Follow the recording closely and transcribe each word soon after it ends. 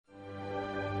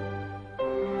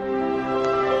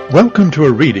Welcome to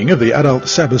a reading of the Adult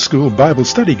Sabbath School Bible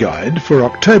Study Guide for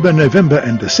October, November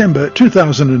and December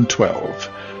 2012,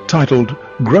 titled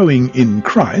Growing in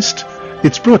Christ.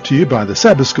 It's brought to you by the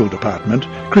Sabbath School Department,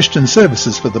 Christian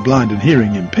Services for the Blind and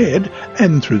Hearing Impaired,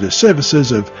 and through the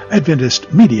services of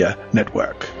Adventist Media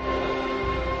Network.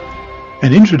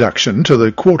 An introduction to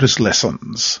the quarter's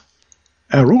lessons.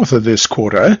 Our author this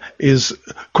quarter is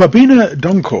Kwabena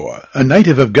Donkor, a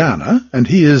native of Ghana, and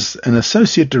he is an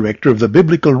Associate Director of the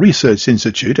Biblical Research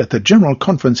Institute at the General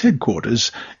Conference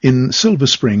Headquarters in Silver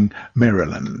Spring,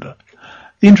 Maryland.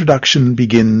 The introduction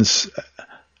begins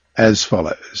as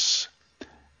follows.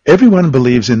 Everyone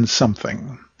believes in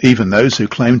something. Even those who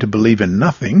claim to believe in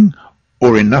nothing,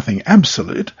 or in nothing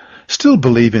absolute, still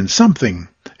believe in something.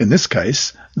 In this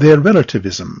case, their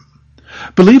relativism.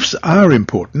 Beliefs are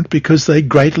important because they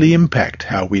greatly impact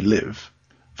how we live.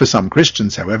 For some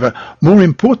Christians, however, more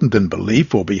important than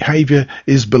belief or behavior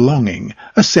is belonging,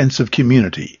 a sense of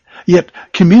community. Yet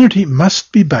community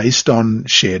must be based on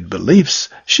shared beliefs,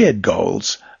 shared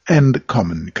goals, and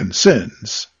common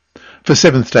concerns. For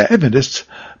Seventh-day Adventists,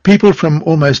 people from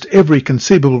almost every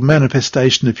conceivable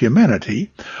manifestation of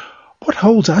humanity, what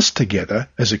holds us together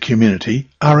as a community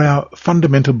are our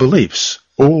fundamental beliefs,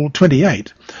 all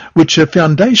 28, which are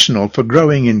foundational for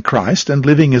growing in Christ and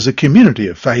living as a community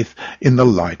of faith in the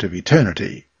light of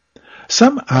eternity.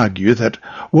 Some argue that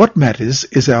what matters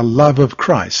is our love of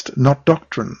Christ, not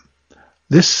doctrine.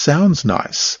 This sounds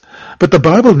nice, but the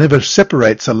Bible never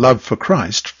separates a love for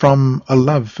Christ from a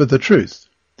love for the truth.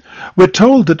 We're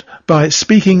told that by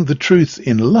speaking the truth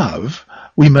in love,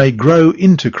 we may grow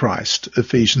into Christ,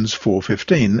 Ephesians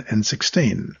 4:15 and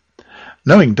 16.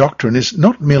 Knowing doctrine is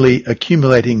not merely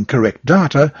accumulating correct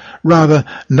data, rather,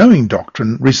 knowing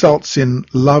doctrine results in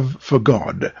love for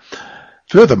God.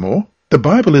 Furthermore, the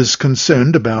Bible is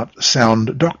concerned about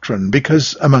sound doctrine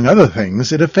because, among other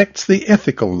things, it affects the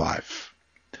ethical life.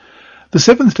 The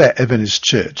Seventh-day Adventist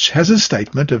Church has a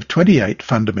statement of 28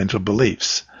 fundamental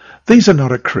beliefs. These are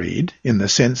not a creed, in the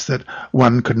sense that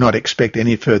one could not expect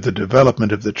any further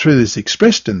development of the truths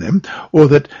expressed in them, or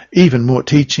that even more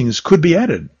teachings could be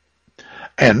added.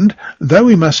 And, though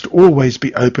we must always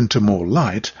be open to more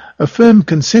light, a firm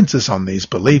consensus on these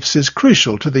beliefs is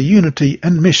crucial to the unity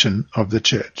and mission of the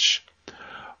Church.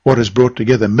 What has brought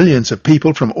together millions of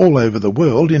people from all over the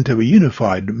world into a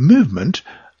unified movement,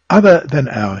 other than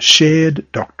our shared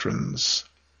doctrines?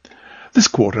 This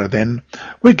quarter, then,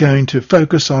 we're going to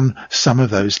focus on some of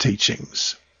those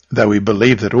teachings. Though we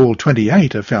believe that all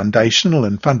 28 are foundational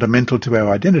and fundamental to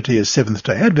our identity as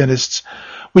Seventh-day Adventists,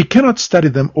 we cannot study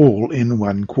them all in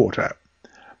one quarter.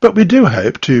 But we do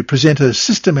hope to present a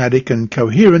systematic and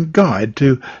coherent guide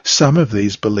to some of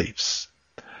these beliefs.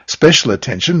 Special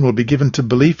attention will be given to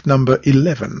belief number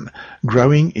 11,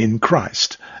 Growing in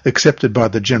Christ, accepted by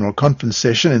the General Conference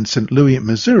session in St. Louis,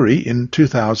 Missouri in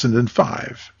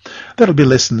 2005. That'll be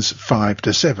lessons 5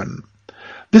 to 7.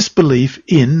 This belief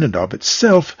in and of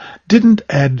itself didn't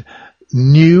add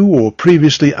new or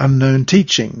previously unknown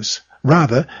teachings.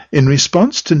 Rather, in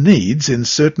response to needs in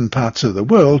certain parts of the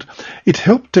world, it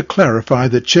helped to clarify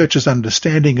the Church's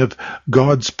understanding of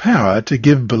God's power to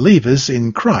give believers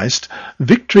in Christ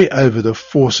victory over the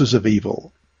forces of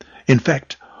evil. In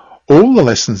fact, all the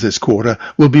lessons this quarter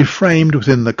will be framed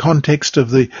within the context of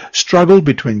the struggle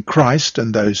between Christ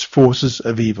and those forces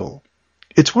of evil.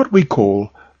 It's what we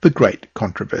call the Great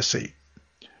Controversy.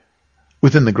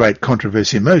 Within the Great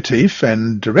Controversy motif,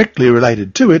 and directly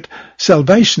related to it,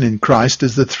 salvation in Christ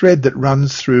is the thread that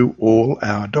runs through all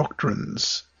our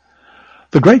doctrines.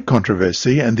 The Great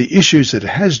Controversy and the issues it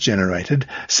has generated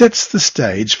sets the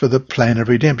stage for the plan of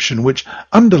redemption which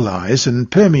underlies and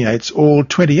permeates all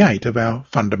 28 of our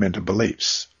fundamental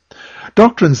beliefs.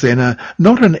 Doctrines, then, are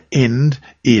not an end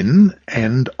in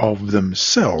and of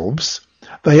themselves.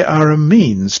 They are a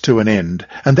means to an end,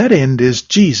 and that end is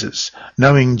Jesus,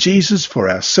 knowing Jesus for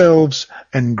ourselves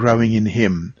and growing in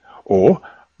him. Or,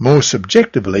 more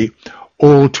subjectively,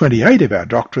 all 28 of our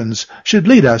doctrines should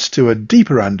lead us to a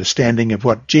deeper understanding of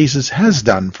what Jesus has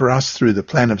done for us through the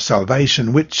plan of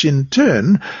salvation, which in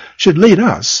turn should lead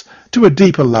us to a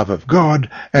deeper love of God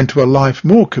and to a life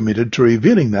more committed to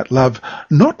revealing that love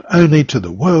not only to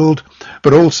the world,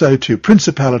 but also to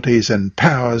principalities and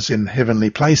powers in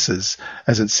heavenly places,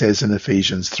 as it says in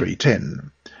Ephesians 3:10.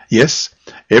 Yes,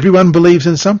 everyone believes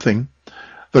in something.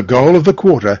 The goal of the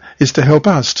quarter is to help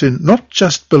us to not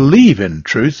just believe in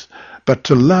truth, but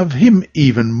to love him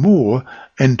even more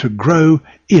and to grow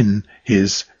in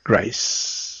his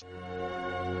grace.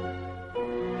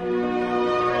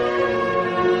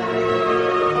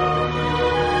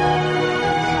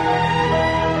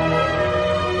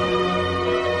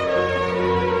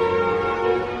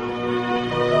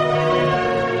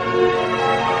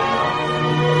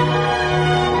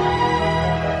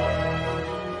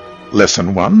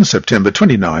 Lesson 1, September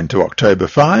 29 to October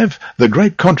 5, The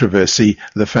Great Controversy,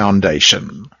 the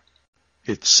Foundation.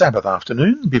 It's Sabbath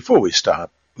afternoon. Before we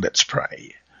start, let's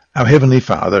pray. Our Heavenly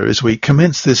Father, as we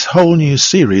commence this whole new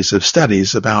series of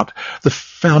studies about the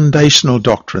foundational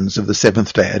doctrines of the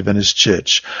Seventh-day Adventist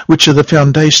Church, which are the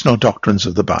foundational doctrines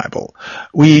of the Bible,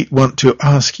 we want to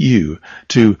ask you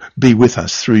to be with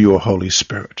us through your Holy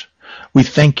Spirit. We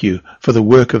thank you for the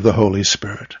work of the Holy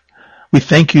Spirit. We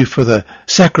thank you for the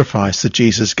sacrifice that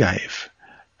Jesus gave.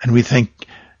 And we thank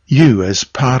you as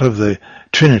part of the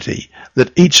Trinity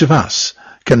that each of us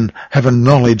can have a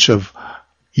knowledge of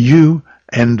you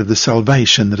and of the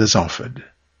salvation that is offered.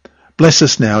 Bless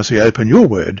us now as we open your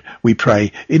word, we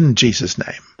pray in Jesus'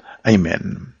 name.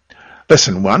 Amen.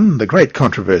 Lesson 1, The Great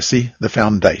Controversy, the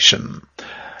Foundation.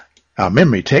 Our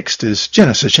memory text is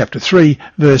Genesis chapter 3,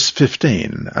 verse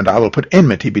 15. And I will put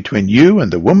enmity between you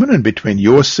and the woman, and between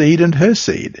your seed and her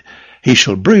seed. He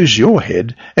shall bruise your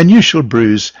head, and you shall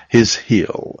bruise his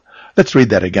heel. Let's read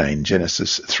that again,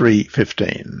 Genesis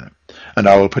 3:15. And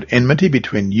I will put enmity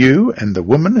between you and the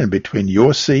woman, and between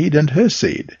your seed and her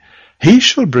seed. He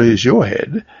shall bruise your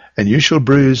head, and you shall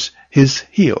bruise his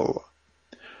heel.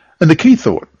 And the key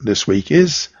thought this week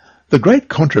is, the great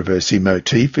controversy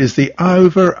motif is the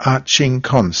overarching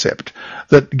concept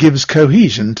that gives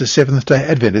cohesion to Seventh-day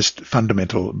Adventist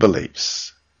fundamental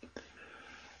beliefs.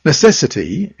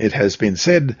 Necessity, it has been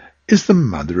said, is the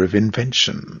mother of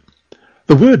invention.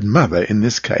 The word mother in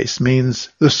this case means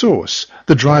the source,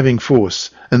 the driving force,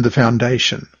 and the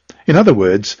foundation. In other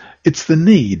words, it's the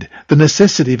need, the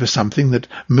necessity for something that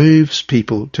moves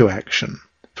people to action.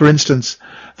 For instance,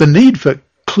 the need for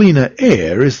cleaner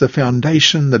air is the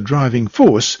foundation, the driving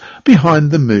force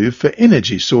behind the move for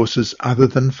energy sources other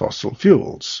than fossil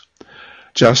fuels.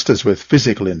 Just as with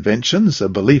physical inventions, a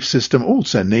belief system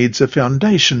also needs a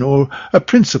foundation or a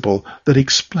principle that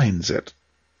explains it.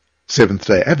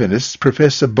 Seventh-day Adventists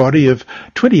profess a body of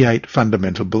 28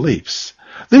 fundamental beliefs.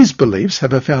 These beliefs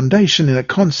have a foundation in a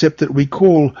concept that we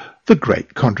call the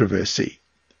Great Controversy.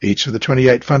 Each of the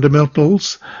 28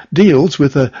 fundamentals deals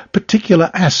with a particular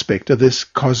aspect of this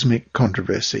cosmic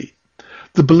controversy.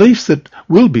 The beliefs that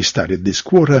will be studied this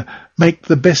quarter make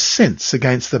the best sense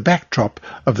against the backdrop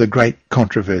of the Great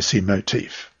Controversy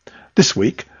motif. This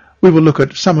week, we will look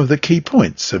at some of the key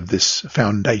points of this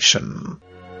foundation.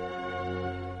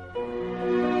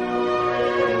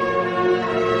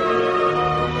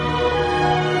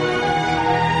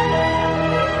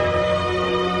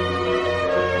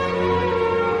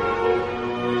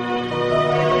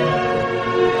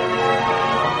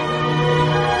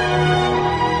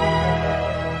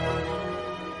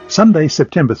 Sunday,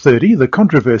 September 30, The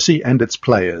Controversy and its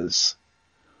Players.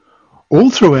 All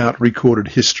throughout recorded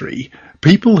history,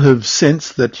 people have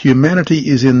sensed that humanity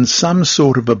is in some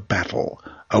sort of a battle,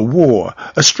 a war,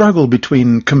 a struggle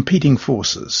between competing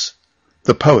forces.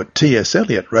 The poet T.S.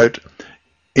 Eliot wrote,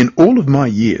 "In all of my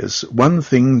years, one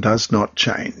thing does not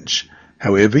change.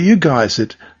 However you guise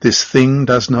it, this thing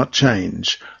does not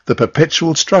change, the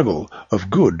perpetual struggle of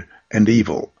good and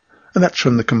evil." And that's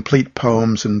from the Complete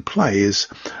Poems and Plays,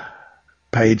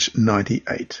 page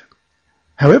 98.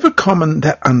 However common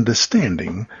that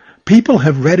understanding, people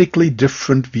have radically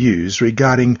different views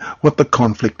regarding what the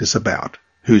conflict is about,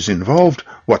 who's involved,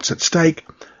 what's at stake,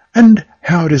 and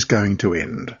how it is going to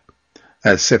end.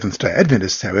 As Seventh-day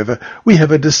Adventists, however, we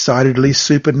have a decidedly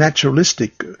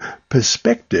supernaturalistic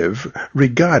perspective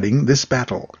regarding this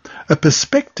battle, a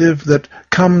perspective that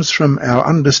comes from our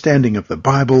understanding of the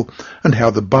Bible and how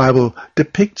the Bible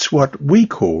depicts what we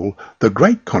call the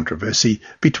great controversy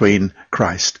between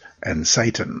Christ and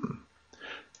Satan.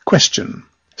 Question.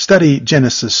 Study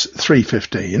Genesis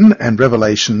 3:15 and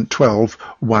Revelation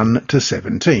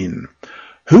 12:1-17.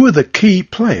 Who are the key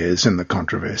players in the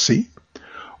controversy?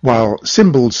 While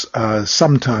symbols are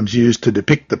sometimes used to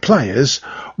depict the players,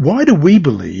 why do we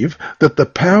believe that the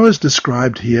powers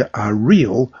described here are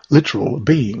real, literal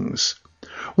beings?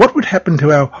 What would happen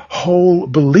to our whole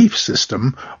belief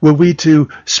system were we to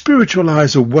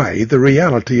spiritualize away the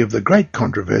reality of the great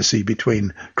controversy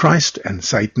between Christ and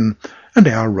Satan and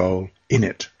our role in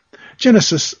it?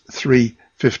 Genesis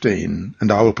 3:15,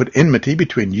 and I will put enmity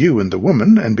between you and the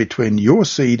woman, and between your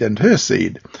seed and her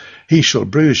seed. He shall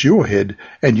bruise your head,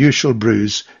 and you shall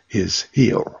bruise his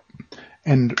heel.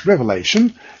 And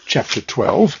Revelation chapter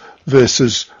 12,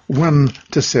 verses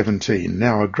 1-17.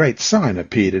 Now a great sign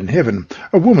appeared in heaven,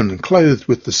 a woman clothed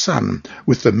with the sun,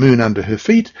 with the moon under her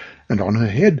feet, and on her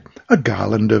head a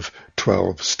garland of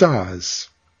 12 stars.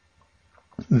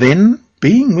 Then,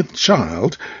 being with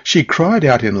child, she cried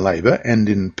out in labour and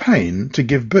in pain to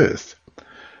give birth.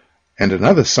 And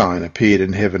another sign appeared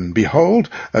in heaven. Behold,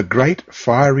 a great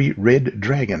fiery red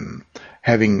dragon,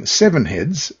 having 7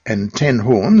 heads and 10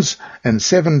 horns, and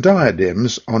 7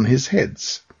 diadems on his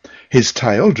heads. His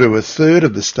tail drew 1/3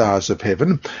 of the stars of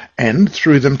heaven, and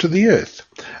threw them to the earth.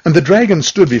 And the dragon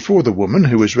stood before the woman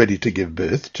who was ready to give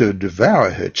birth, to devour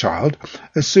her child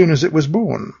as soon as it was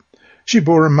born. She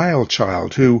bore a male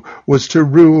child, who was to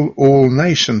rule all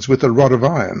nations with a rod of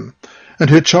iron. And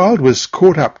her child was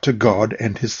caught up to God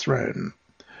and his throne.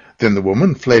 Then the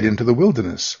woman fled into the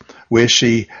wilderness, where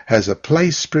she has a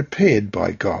place prepared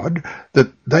by God,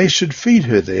 that they should feed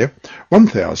her there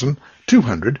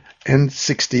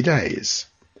 1,260 days.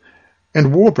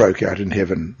 And war broke out in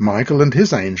heaven. Michael and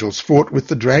his angels fought with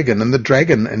the dragon, and the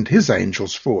dragon and his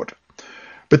angels fought.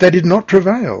 But they did not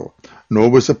prevail,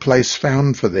 nor was a place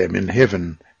found for them in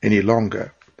heaven any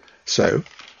longer. So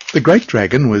the great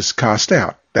dragon was cast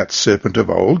out, that serpent of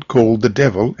old, called the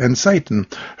devil and Satan,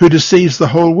 who deceives the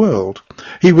whole world.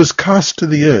 He was cast to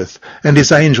the earth, and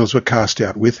his angels were cast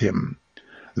out with him.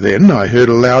 Then I heard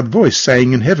a loud voice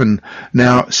saying in heaven,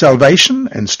 Now salvation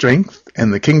and strength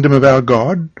and the kingdom of our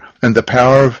God and the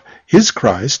power of his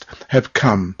Christ have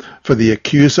come, for the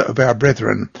accuser of our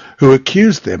brethren, who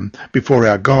accused them before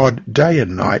our God day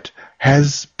and night,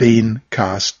 has been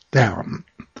cast down.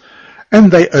 And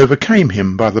they overcame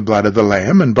him by the blood of the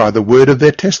Lamb and by the word of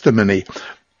their testimony,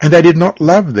 and they did not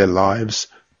love their lives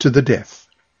to the death.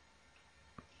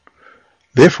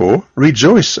 Therefore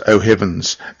rejoice, O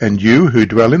heavens, and you who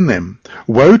dwell in them.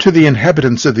 Woe to the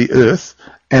inhabitants of the earth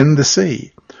and the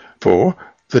sea, for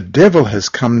the devil has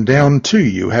come down to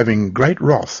you, having great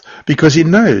wrath, because he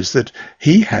knows that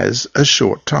he has a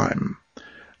short time.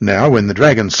 Now when the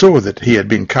dragon saw that he had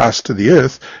been cast to the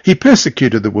earth, he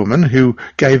persecuted the woman who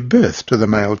gave birth to the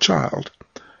male child.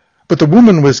 But the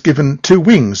woman was given 2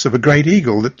 wings of a great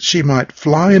eagle, that she might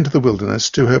fly into the wilderness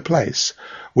to her place,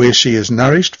 where she is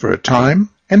nourished for a time,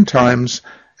 and times,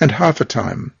 and half a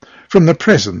time, from the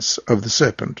presence of the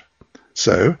serpent.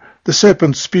 So the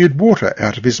serpent spewed water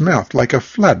out of his mouth like a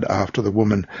flood after the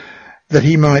woman, that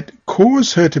he might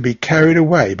cause her to be carried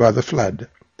away by the flood.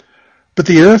 But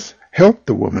the earth helped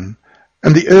the woman,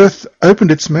 and the earth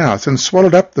opened its mouth and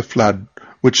swallowed up the flood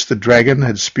which the dragon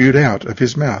had spewed out of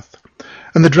his mouth.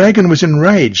 And the dragon was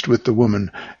enraged with the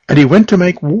woman, and he went to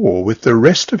make war with the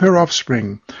rest of her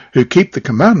offspring, who keep the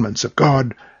commandments of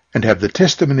God and have the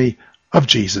testimony of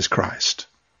Jesus Christ.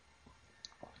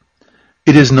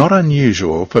 It is not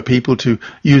unusual for people to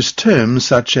use terms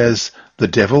such as the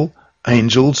devil,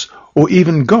 angels, or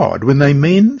even God when they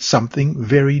mean something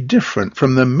very different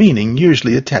from the meaning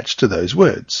usually attached to those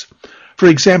words. For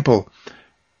example,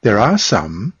 there are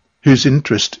some whose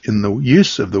interest in the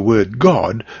use of the word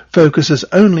God focuses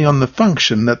only on the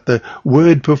function that the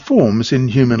word performs in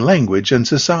human language and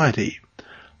society.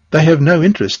 They have no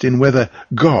interest in whether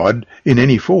God, in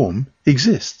any form,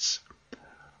 exists.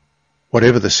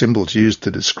 Whatever the symbols used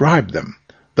to describe them,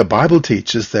 the Bible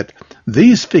teaches that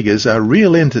these figures are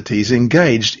real entities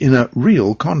engaged in a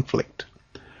real conflict.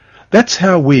 That's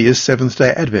how we as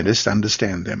Seventh-day Adventists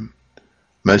understand them.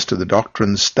 Most of the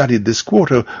doctrines studied this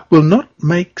quarter will not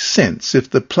make sense if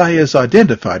the players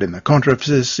identified in the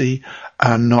controversy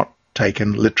are not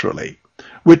taken literally,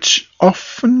 which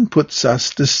often puts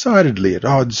us decidedly at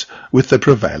odds with the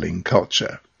prevailing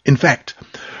culture. In fact,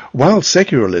 while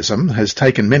secularism has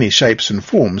taken many shapes and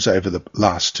forms over the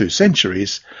last 2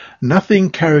 centuries, nothing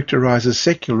characterizes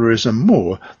secularism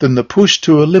more than the push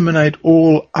to eliminate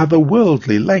all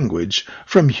otherworldly language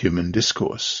from human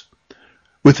discourse.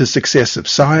 With the success of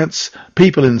science,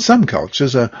 people in some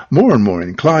cultures are more and more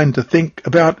inclined to think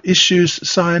about issues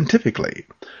scientifically.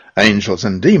 Angels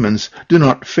and demons do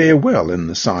not fare well in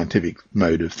the scientific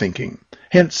mode of thinking.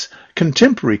 Hence,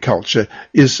 contemporary culture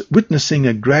is witnessing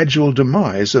a gradual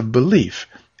demise of belief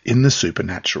in the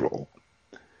supernatural.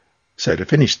 So to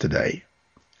finish today,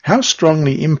 how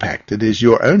strongly impacted is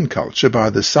your own culture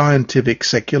by the scientific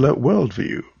secular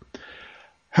worldview?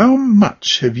 How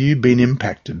much have you been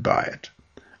impacted by it?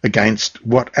 Against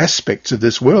what aspects of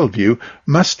this worldview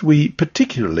must we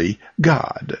particularly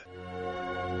guard?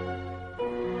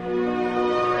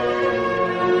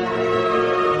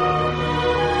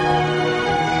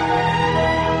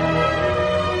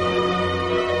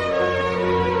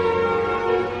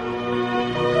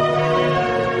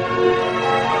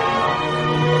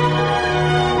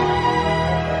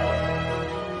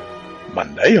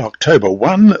 Monday, October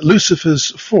 1,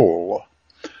 Lucifer's Fall.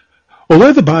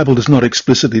 Although the Bible does not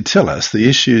explicitly tell us the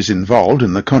issues involved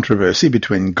in the controversy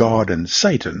between God and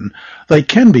Satan, they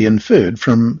can be inferred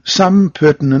from some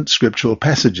pertinent scriptural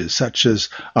passages such as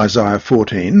Isaiah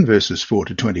 14 verses 4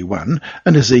 to 21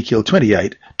 and Ezekiel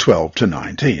 28, 12 to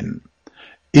 19.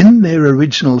 In their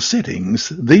original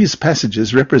settings, these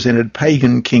passages represented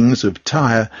pagan kings of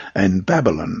Tyre and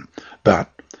Babylon, but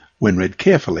when read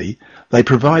carefully, they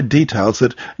provide details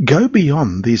that go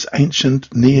beyond these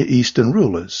ancient Near Eastern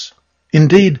rulers.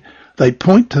 Indeed, they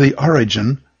point to the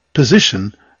origin,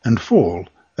 position, and fall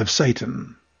of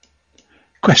Satan.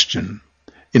 Question.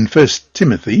 In 1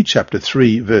 Timothy chapter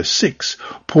 3, verse 6,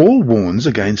 Paul warns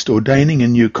against ordaining a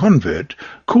new convert,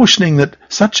 cautioning that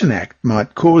such an act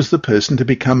might cause the person to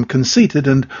become conceited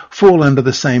and fall under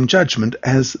the same judgment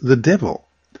as the devil.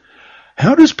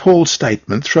 How does Paul's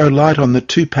statement throw light on the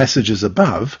two passages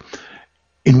above?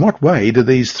 In what way do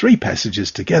these three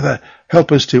passages together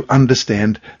help us to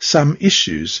understand some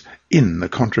issues in the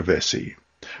controversy?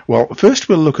 Well, first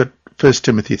we'll look at 1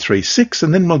 Timothy 3:6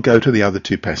 and then we'll go to the other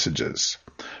two passages.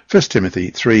 1 Timothy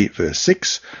 3 verse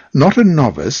 6, not a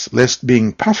novice, lest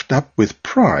being puffed up with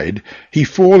pride, he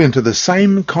fall into the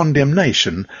same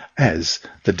condemnation as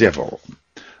the devil.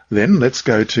 Then let's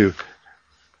go to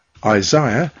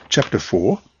Isaiah chapter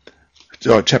 14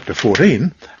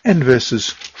 and verses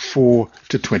 4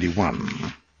 to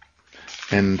 21.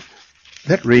 And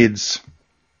that reads,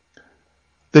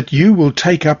 that you will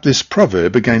take up this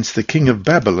proverb against the king of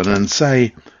Babylon and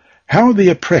say, how the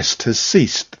oppressed has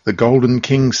ceased, the golden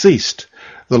king ceased.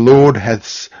 The Lord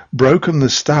hath broken the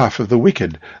staff of the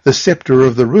wicked, the sceptre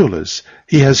of the rulers.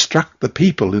 He has struck the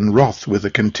people in wrath with a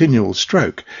continual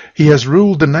stroke. He has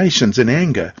ruled the nations in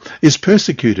anger, is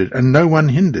persecuted, and no one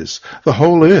hinders. The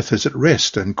whole earth is at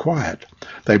rest and quiet.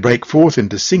 They break forth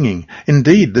into singing.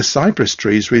 Indeed, the cypress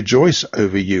trees rejoice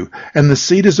over you, and the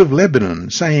cedars of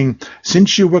Lebanon, saying,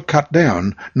 since you were cut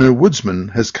down, no woodsman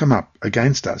has come up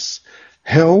against us.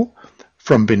 Hell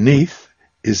from beneath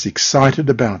is excited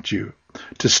about you,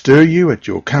 to stir you at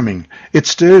your coming. It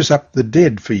stirs up the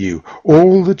dead for you,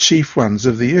 all the chief ones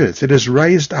of the earth. It has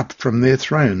raised up from their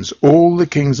thrones all the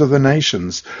kings of the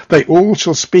nations. They all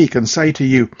shall speak and say to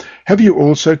you, have you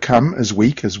also come as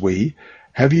weak as we?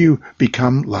 Have you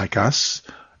become like us?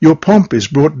 Your pomp is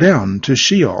brought down to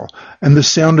Sheol, and the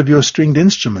sound of your stringed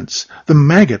instruments. The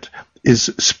maggot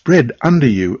is spread under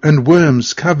you, and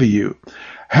worms cover you.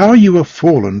 How you are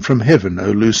fallen from heaven, O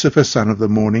Lucifer, son of the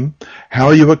morning!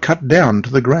 How you are cut down to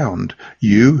the ground,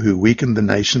 you who weakened the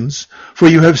nations! For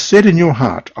you have said in your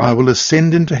heart, I will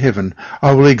ascend into heaven,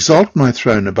 I will exalt my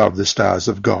throne above the stars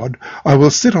of God, I will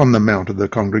sit on the mount of the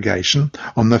congregation,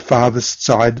 on the farthest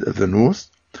side of the north.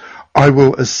 I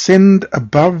will ascend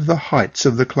above the heights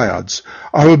of the clouds,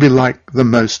 I will be like the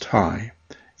Most High.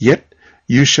 Yet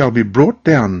you shall be brought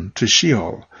down to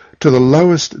Sheol, to the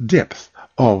lowest depth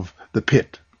of the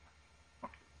pit.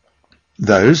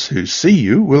 Those who see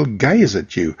you will gaze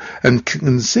at you and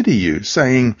consider you,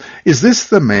 saying, is this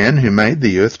the man who made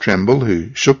the earth tremble,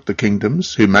 who shook the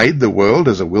kingdoms, who made the world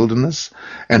as a wilderness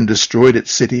and destroyed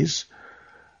its cities?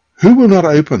 Who will not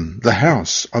open the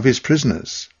house of his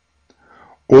prisoners?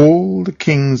 All the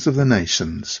kings of the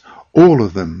nations, all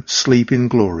of them sleep in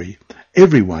glory,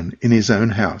 everyone in his own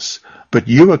house. But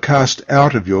you are cast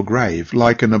out of your grave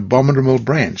like an abominable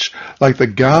branch, like the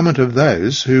garment of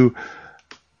those who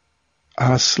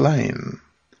are slain,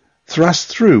 thrust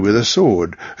through with a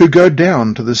sword, who go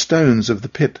down to the stones of the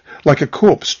pit, like a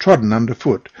corpse trodden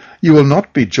underfoot. You will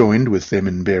not be joined with them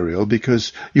in burial,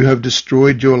 because you have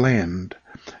destroyed your land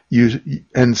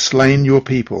and slain your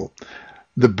people.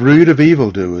 The brood of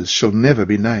evildoers shall never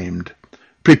be named.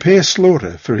 Prepare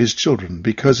slaughter for his children,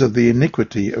 because of the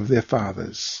iniquity of their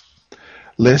fathers,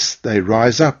 lest they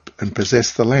rise up and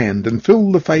possess the land and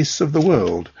fill the face of the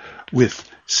world with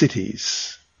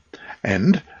cities.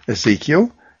 And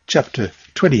Ezekiel chapter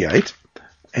 28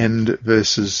 and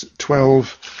verses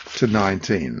 12 to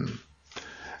 19.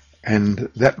 And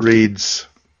that reads,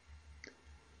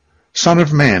 Son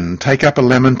of man, take up a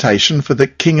lamentation for the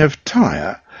king of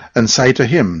Tyre, and say to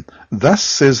him, Thus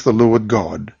says the Lord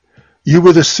God, you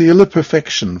were the seal of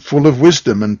perfection, full of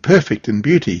wisdom and perfect in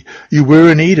beauty. You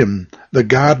were in Eden, the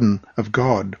garden of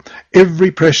God. Every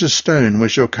precious stone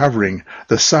was your covering,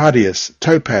 the sardius,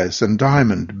 topaz and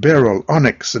diamond, beryl,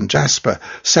 onyx and jasper,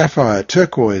 sapphire,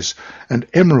 turquoise and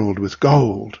emerald with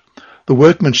gold. The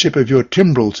workmanship of your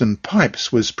timbrels and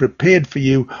pipes was prepared for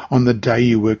you on the day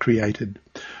you were created.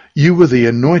 You were the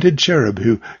anointed cherub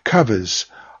who covers.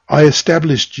 I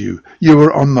established you. You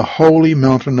were on the holy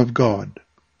mountain of God.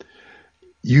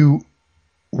 You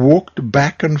walked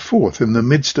back and forth in the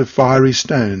midst of fiery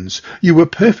stones. You were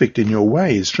perfect in your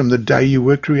ways from the day you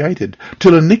were created,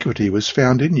 till iniquity was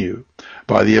found in you.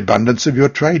 By the abundance of your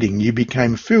trading you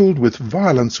became filled with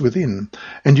violence within,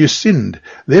 and you sinned.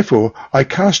 Therefore I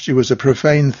cast you as a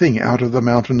profane thing out of the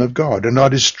mountain of God, and I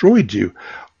destroyed you,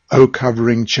 O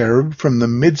covering cherub, from the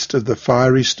midst of the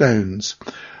fiery stones.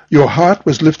 Your heart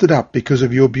was lifted up because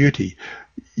of your beauty.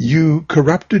 You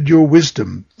corrupted your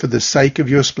wisdom for the sake of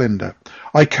your splendor.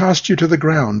 I cast you to the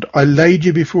ground. I laid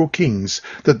you before kings,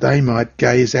 that they might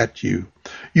gaze at you.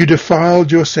 You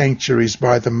defiled your sanctuaries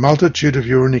by the multitude of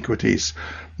your iniquities,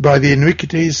 by the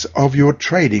iniquities of your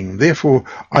trading. Therefore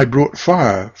I brought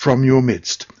fire from your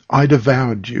midst. I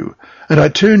devoured you, and I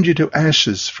turned you to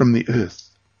ashes from the earth,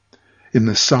 in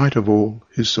the sight of all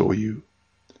who saw you.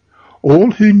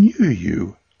 All who knew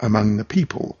you among the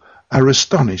people are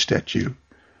astonished at you.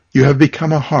 You have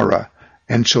become a horror,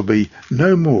 and shall be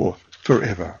no more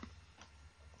forever.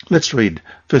 Let's read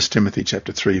 1 Timothy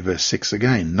chapter 3, verse 6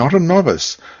 again. Not a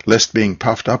novice, lest being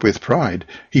puffed up with pride,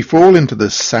 he fall into the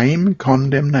same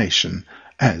condemnation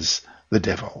as the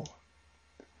devil.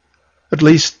 At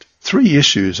least 3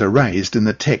 issues are raised in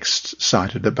the texts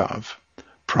cited above: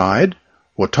 pride,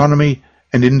 autonomy,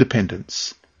 and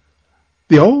independence.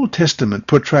 The Old Testament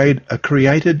portrayed a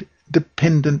created,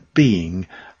 dependent being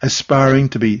aspiring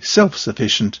to be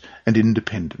self-sufficient and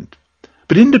independent.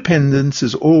 But independence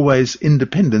is always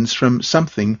independence from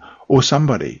something or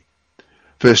somebody.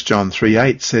 1 John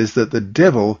 3:8 says that the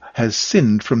devil has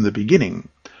sinned from the beginning.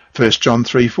 1 John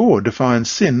 3:4 defines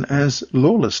sin as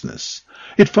lawlessness.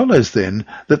 It follows then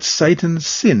that Satan's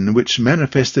sin, which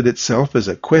manifested itself as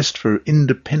a quest for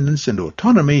independence and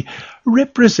autonomy,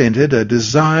 represented a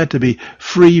desire to be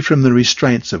free from the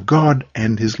restraints of God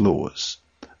and his laws.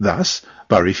 Thus,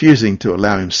 by refusing to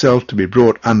allow himself to be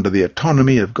brought under the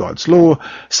autonomy of God's law,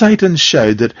 Satan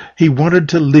showed that he wanted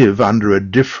to live under a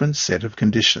different set of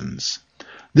conditions.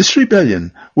 This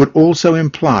rebellion would also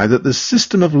imply that the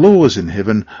system of laws in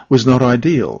heaven was not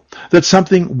ideal, that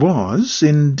something was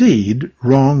indeed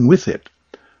wrong with it.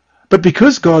 But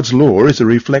because God's law is a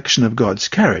reflection of God's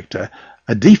character,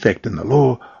 a defect in the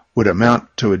law would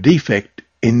amount to a defect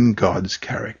in God's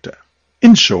character.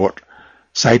 In short,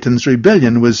 Satan's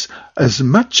rebellion was as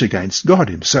much against God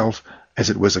himself as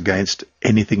it was against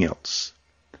anything else.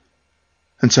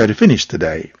 And so to finish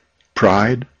today,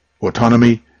 pride,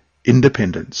 autonomy,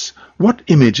 independence. What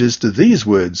images do these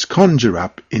words conjure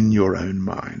up in your own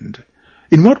mind?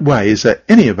 In what ways are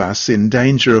any of us in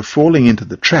danger of falling into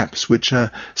the traps which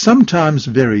are sometimes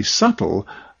very subtle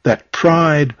that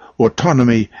pride,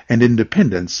 autonomy, and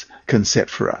independence can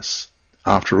set for us?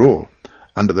 After all,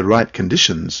 under the right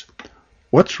conditions,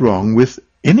 what's wrong with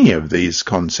any of these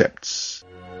concepts?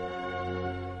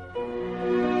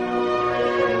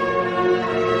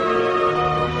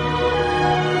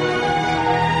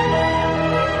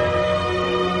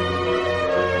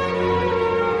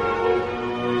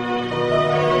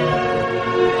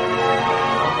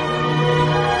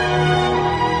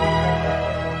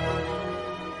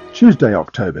 Tuesday,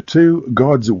 October 2,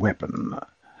 God's Weapon.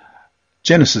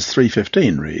 Genesis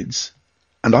 3:15 reads,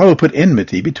 "And I will put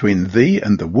enmity between thee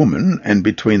and the woman, and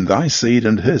between thy seed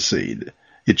and her seed.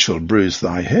 It shall bruise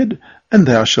thy head, and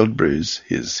thou shalt bruise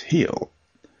his heel."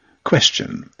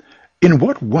 Question: in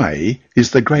what way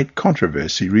is the great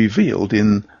controversy revealed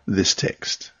in this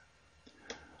text?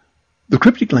 The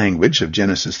cryptic language of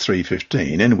Genesis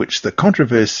 3:15, in which the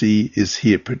controversy is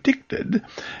here predicted,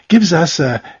 gives us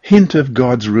a hint of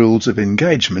God's rules of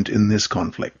engagement in this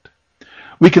conflict.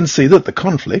 We can see that the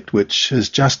conflict, which has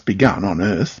just begun on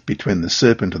earth between the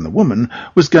serpent and the woman,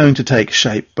 was going to take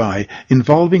shape by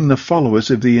involving the followers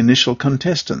of the initial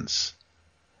contestants,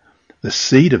 the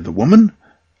seed of the woman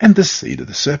and the seed of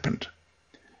the serpent.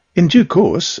 In due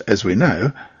course, as we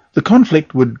know, the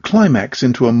conflict would climax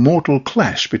into a mortal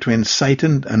clash between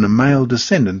Satan and a male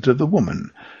descendant of the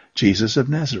woman, Jesus of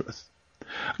Nazareth.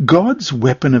 God's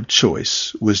weapon of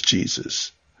choice was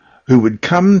Jesus, who would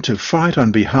come to fight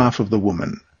on behalf of the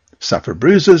woman, suffer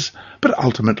bruises, but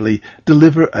ultimately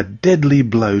deliver a deadly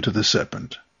blow to the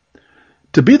serpent.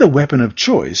 To be the weapon of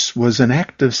choice was an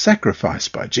act of sacrifice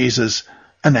by Jesus,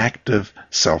 an act of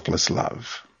selfless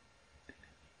love.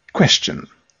 Question: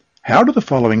 how do the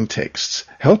following texts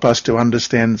help us to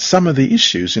understand some of the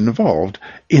issues involved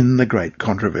in the great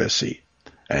controversy?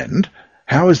 And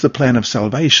how is the plan of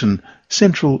salvation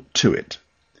central to it?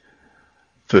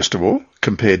 First of all,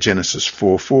 compare Genesis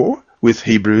 4:4 with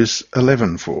Hebrews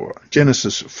 11:4.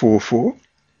 Genesis 4:4,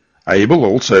 "Abel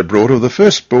also brought of the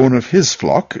firstborn of his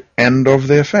flock and of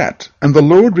their fat, and the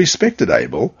Lord respected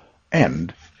Abel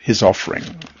and his offering."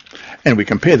 And we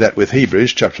compare that with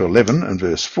Hebrews chapter 11 and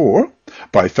verse 4.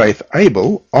 By faith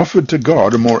Abel offered to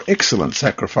God a more excellent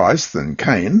sacrifice than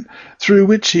Cain, through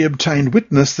which he obtained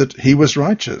witness that he was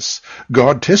righteous,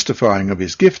 God testifying of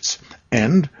his gifts,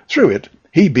 and through it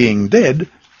he being dead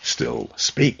still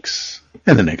speaks.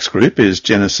 And the next group is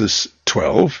Genesis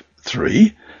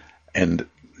 12:3 and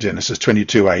Genesis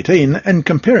 22:18, and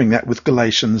comparing that with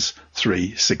Galatians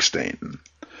 3:16.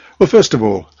 Well, first of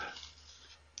all,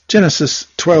 Genesis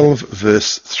 12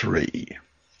 verse 3.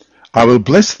 I will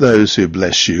bless those who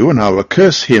bless you, and I will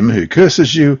curse him who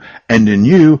curses you, and in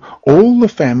you all the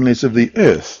families of the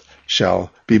earth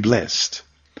shall be blessed.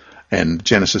 And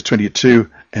Genesis 22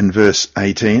 and verse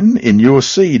 18, in your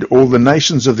seed all the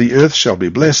nations of the earth shall be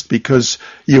blessed, because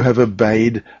you have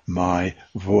obeyed my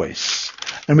voice.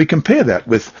 And we compare that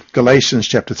with Galatians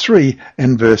chapter 3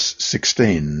 and verse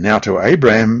 16. Now to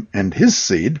Abraham and his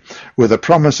seed were the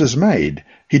promises made.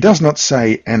 He does not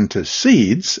say, and to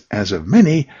seeds, as of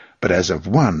many, but as of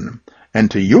one,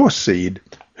 and to your seed,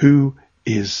 who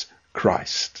is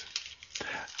Christ.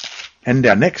 And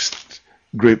our next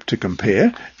group to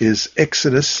compare is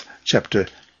Exodus chapter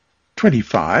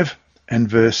 25 and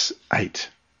verse 8.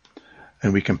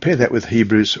 And we compare that with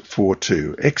Hebrews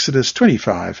 4:2. Exodus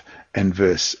 25 and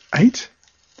verse 8.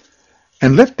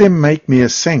 And let them make me a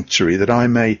sanctuary that I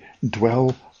may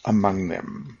dwell among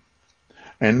them.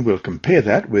 And we'll compare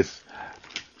that with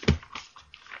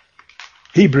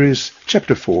Hebrews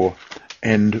chapter 4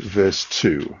 and verse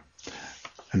 2.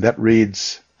 And that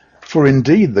reads, for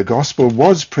indeed the gospel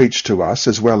was preached to us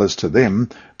as well as to them,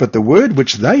 but the word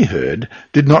which they heard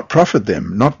did not profit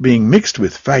them, not being mixed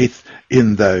with faith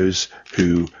in those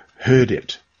who heard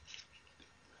it.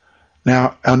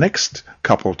 Now, our next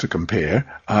couple to compare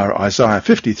are Isaiah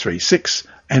 53:6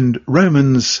 and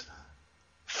Romans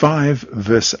 5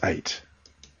 verse 8.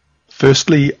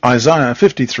 Firstly, Isaiah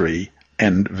 53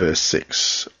 and verse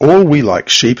 6. All we like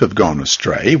sheep have gone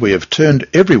astray, we have turned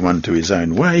everyone to his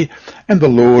own way, and the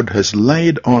Lord has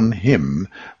laid on him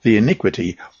the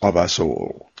iniquity of us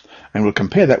all. And we'll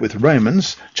compare that with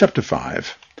Romans chapter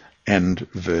 5 and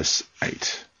verse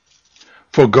 8.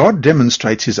 For God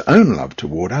demonstrates his own love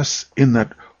toward us in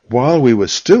that while we were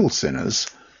still sinners,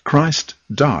 Christ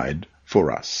died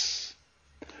for us.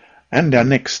 And our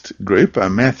next group are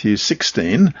Matthew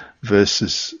 16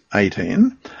 verses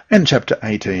 18 and chapter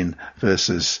 18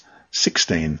 verses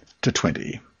 16 to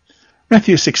 20.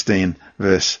 Matthew 16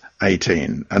 verse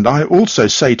 18. And I also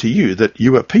say to you that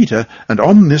you are Peter, and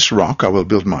on this rock I will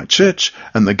build my church,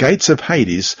 and the gates of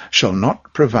Hades shall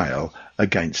not prevail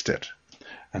against it.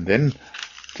 And then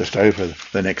just over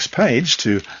the next page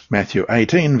to Matthew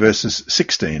 18 verses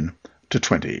 16 to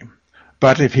 20.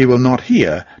 But if he will not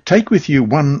hear, take with you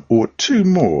one or two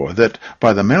more, that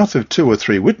by the mouth of 2 or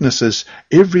 3 witnesses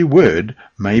every word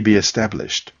may be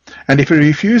established. And if he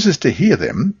refuses to hear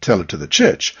them, tell it to the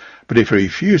church. But if he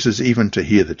refuses even to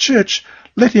hear the church,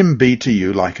 let him be to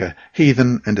you like a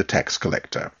heathen and a tax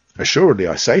collector. Assuredly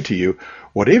I say to you,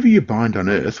 whatever you bind on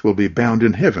earth will be bound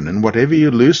in heaven, and whatever you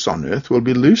loose on earth will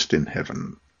be loosed in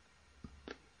heaven.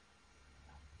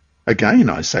 Again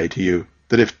I say to you,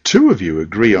 that if 2 of you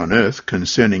agree on earth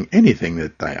concerning anything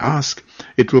that they ask,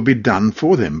 it will be done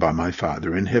for them by my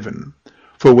Father in heaven.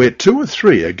 For where 2 or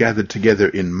 3 are gathered together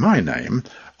in my name,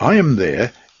 I am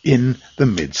there in the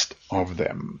midst of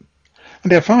them.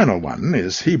 And our final one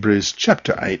is Hebrews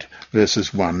chapter 8,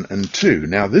 verses 1 and 2.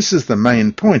 Now this is the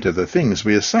main point of the things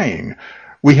we are saying.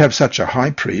 We have such a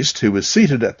high priest who was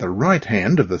seated at the right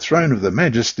hand of the throne of the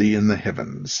majesty in the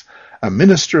heavens, a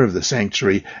minister of the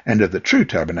sanctuary and of the true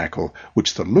tabernacle,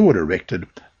 which the Lord erected,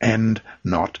 and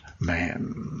not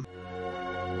man.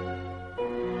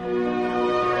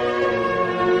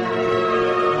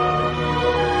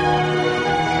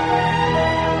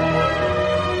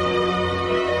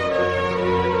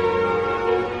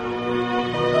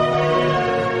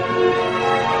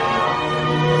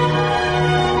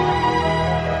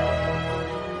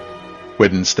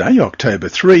 Wednesday, October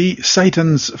 3,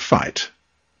 Satan's Fight.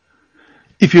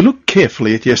 If you look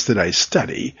carefully at yesterday's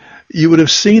study, you would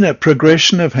have seen a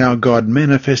progression of how God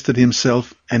manifested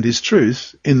himself and his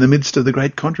truth in the midst of the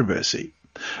great controversy.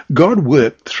 God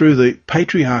worked through the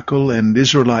patriarchal and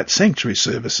Israelite sanctuary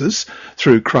services,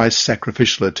 through Christ's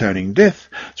sacrificial atoning death,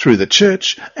 through the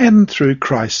church, and through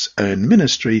Christ's own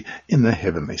ministry in the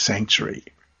heavenly sanctuary.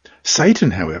 Satan,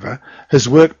 however, has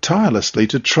worked tirelessly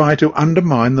to try to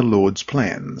undermine the Lord's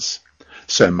plans.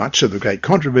 So much of the great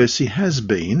controversy has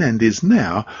been and is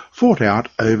now fought out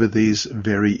over these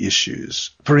very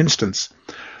issues. For instance,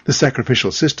 the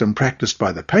sacrificial system practiced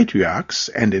by the patriarchs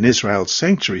and in Israel's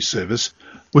sanctuary service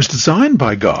was designed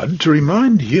by God to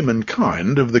remind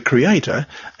humankind of the Creator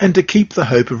and to keep the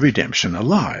hope of redemption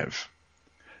alive.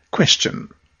 Question: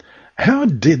 how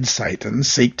did Satan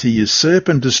seek to usurp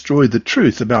and destroy the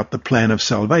truth about the plan of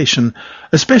salvation,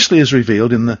 especially as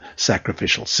revealed in the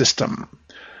sacrificial system?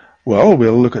 Well,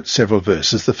 we'll look at several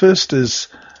verses. The first is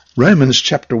Romans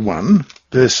chapter 1,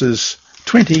 verses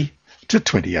 20 to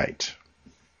 28.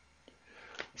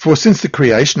 For since the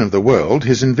creation of the world,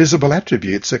 his invisible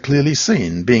attributes are clearly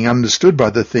seen, being understood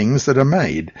by the things that are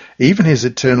made, even his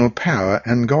eternal power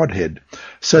and Godhead,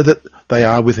 so that they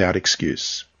are without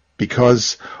excuse.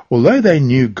 Because, although they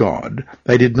knew God,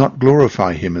 they did not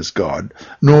glorify him as God,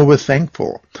 nor were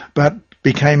thankful, but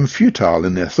became futile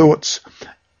in their thoughts,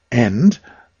 and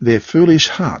their foolish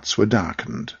hearts were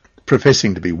darkened.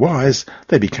 Professing to be wise,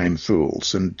 they became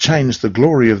fools, and changed the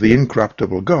glory of the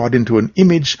incorruptible God into an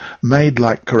image made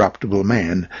like corruptible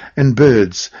man, and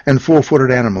birds, and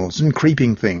four-footed animals, and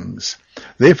creeping things.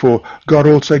 Therefore God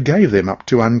also gave them up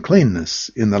to uncleanness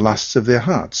in the lusts of their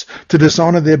hearts, to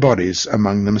dishonour their bodies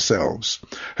among themselves,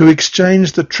 who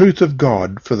exchanged the truth of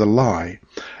God for the lie,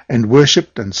 and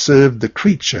worshipped and served the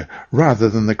creature rather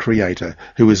than the Creator,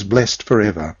 who is blessed for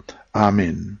ever.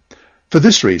 Amen. For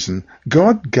this reason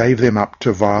God gave them up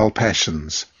to vile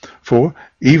passions, for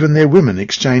even their women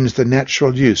exchanged the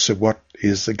natural use of what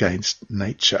is against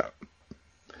nature.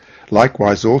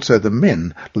 Likewise also the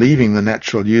men, leaving the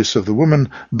natural use of the woman,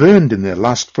 burned in their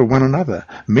lust for one another,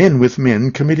 men with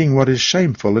men, committing what is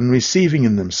shameful, and receiving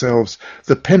in themselves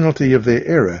the penalty of their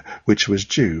error which was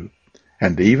due.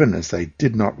 And even as they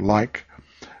did not like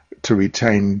to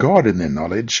retain God in their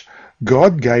knowledge,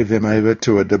 God gave them over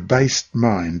to a debased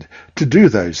mind to do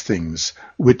those things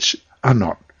which are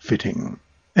not fitting.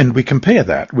 And we compare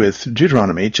that with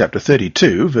Deuteronomy chapter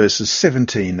 32, verses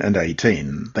 17 and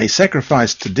 18. They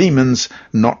sacrificed to demons,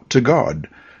 not to God.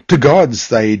 To gods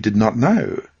they did not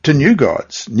know. To new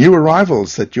gods, new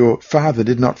arrivals that your father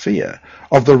did not fear.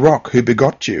 Of the rock who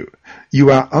begot you.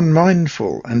 You are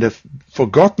unmindful and have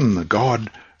forgotten the God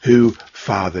who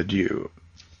fathered you.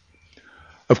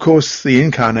 Of course, the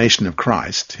incarnation of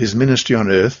Christ, his ministry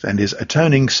on earth, and his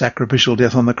atoning sacrificial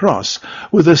death on the cross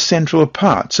were the central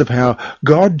parts of how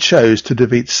God chose to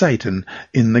defeat Satan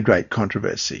in the great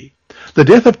controversy. The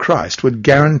death of Christ would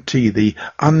guarantee the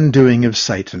undoing of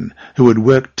Satan, who had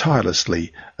worked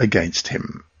tirelessly against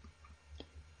him.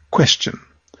 Question: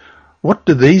 what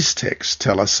do these texts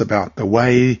tell us about the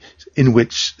way in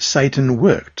which Satan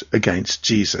worked against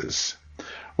Jesus?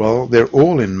 Well, they're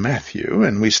all in Matthew,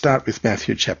 and we start with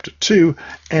Matthew chapter 2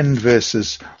 and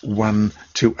verses 1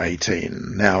 to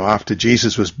 18. Now, after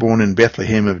Jesus was born in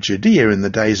Bethlehem of Judea in the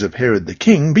days of Herod the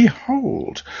king,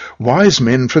 behold, wise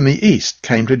men from the east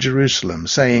came to Jerusalem,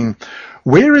 saying,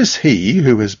 Where is he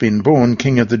who has been born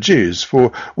King of the Jews?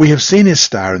 For we have seen his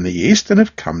star in the east and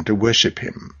have come to worship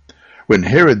him. When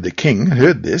Herod the king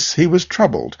heard this, he was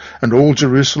troubled, and all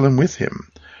Jerusalem with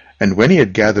him. And when he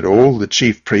had gathered all the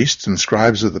chief priests and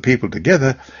scribes of the people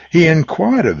together, he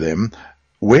inquired of them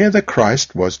where the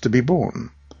Christ was to be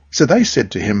born. So they said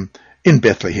to him, In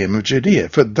Bethlehem of Judea,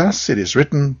 for thus it is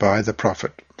written by the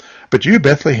prophet, But you,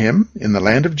 Bethlehem, in the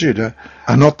land of Judah,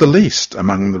 are not the least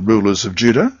among the rulers of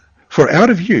Judah, for out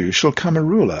of you shall come a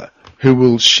ruler, who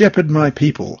will shepherd my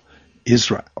people,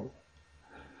 Israel.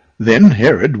 Then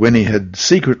Herod, when he had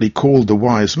secretly called the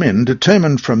wise men,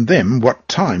 determined from them what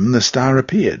time the star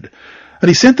appeared. And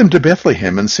he sent them to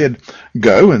Bethlehem, and said,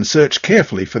 Go and search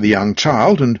carefully for the young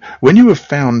child, and when you have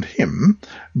found him,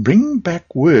 bring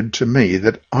back word to me,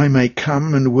 that I may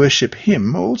come and worship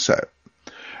him also.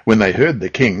 When they heard the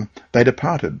king, they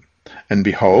departed. And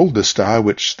behold, the star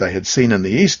which they had seen in the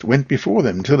east went before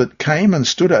them, till it came and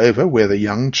stood over where the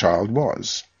young child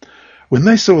was. When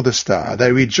they saw the star,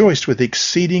 they rejoiced with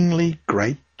exceedingly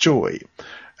great joy.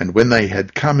 And when they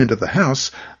had come into the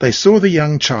house, they saw the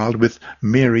young child with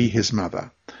Mary his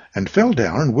mother, and fell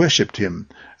down and worshipped him.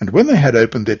 And when they had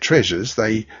opened their treasures,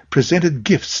 they presented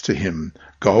gifts to him,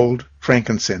 gold,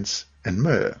 frankincense, and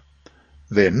myrrh.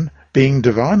 Then, being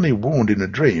divinely warned in a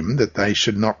dream that they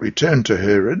should not return to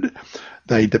Herod,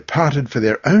 they departed for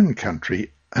their own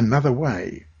country another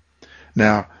way.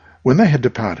 Now, when they had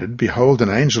departed, behold,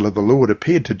 an angel of the Lord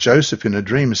appeared to Joseph in a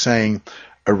dream, saying,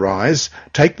 Arise,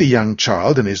 take the young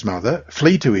child and his mother,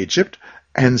 flee to Egypt,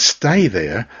 and stay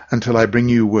there until I bring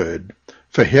you word,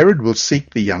 for Herod will seek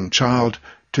the young child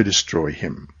to destroy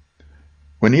him.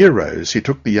 When he arose, he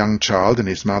took the young child and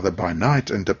his mother by night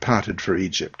and departed for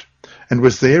Egypt, and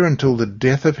was there until the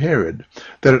death of Herod,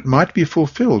 that it might be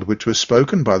fulfilled which was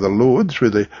spoken by the Lord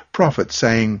through the prophet,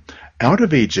 saying, Out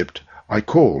of Egypt I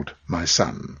called my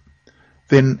son.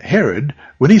 Then Herod,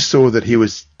 when he saw that he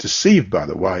was deceived by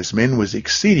the wise men, was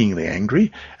exceedingly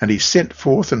angry, and he sent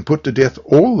forth and put to death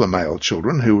all the male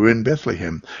children who were in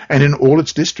Bethlehem, and in all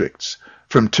its districts,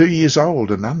 from 2 years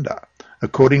old and under,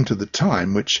 according to the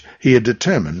time which he had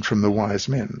determined from the wise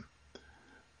men.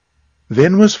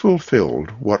 Then was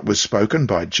fulfilled what was spoken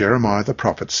by Jeremiah the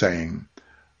prophet, saying,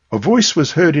 A voice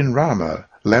was heard in Ramah,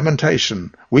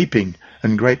 lamentation, weeping,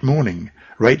 and great mourning,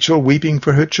 Rachel weeping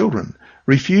for her children,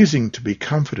 refusing to be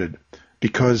comforted,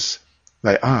 because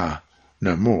they are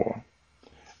no more.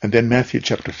 And then Matthew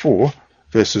chapter 4,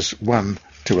 verses 1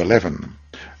 to 11.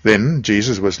 Then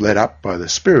Jesus was led up by the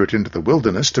Spirit into the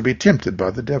wilderness to be tempted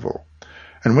by the devil.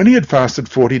 And when he had fasted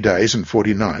 40 days and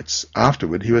 40 nights,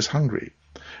 afterward he was hungry.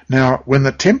 Now when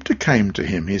the tempter came to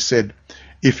him, he said,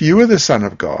 If you are the Son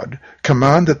of God,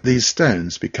 command that these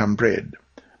stones become bread.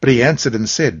 But he answered and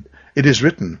said, It is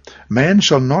written, Man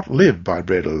shall not live by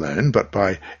bread alone, but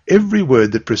by every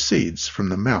word that proceeds from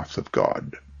the mouth of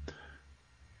God.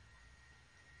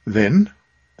 Then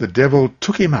the devil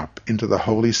took him up into the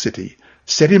holy city,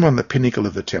 set him on the pinnacle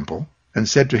of the temple, and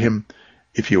said to him,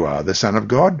 If you are the Son of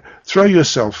God, throw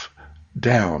yourself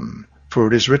down, for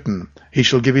it is written, He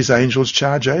shall give his angels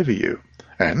charge over you,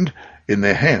 and in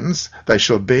their hands they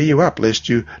shall bear you up, lest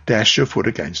you dash your foot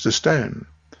against a stone.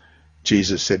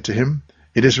 Jesus said to him,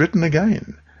 It is written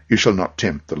again, You shall not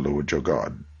tempt the Lord your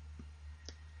God.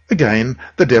 Again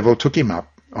the devil took him up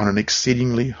on an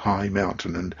exceedingly high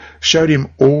mountain, and showed him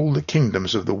all the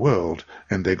kingdoms of the world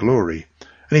and their glory.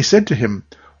 And he said to him,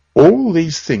 All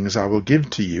these things I will give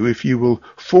to you if you will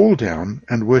fall down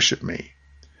and worship me.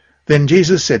 Then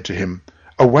Jesus said to him,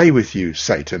 Away with you,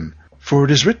 Satan, for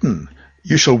it is written,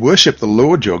 You shall worship the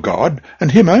Lord your God,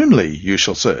 and him only you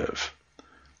shall serve.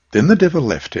 Then the devil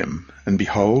left him, and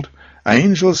behold,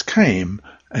 angels came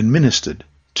and ministered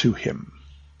to him.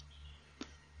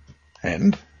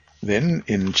 And then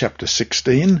in chapter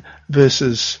 16,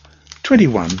 verses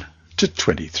 21 to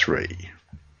 23.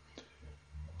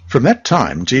 From that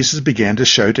time Jesus began to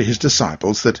show to his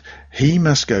disciples that he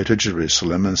must go to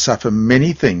Jerusalem and suffer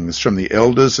many things from the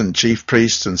elders and chief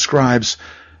priests and scribes,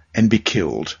 and be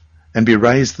killed, and be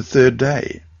raised the third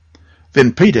day.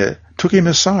 Then Peter took him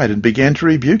aside and began to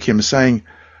rebuke him, saying,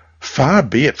 Far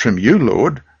be it from you,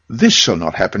 Lord, this shall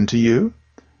not happen to you.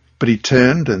 But he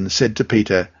turned and said to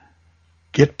Peter,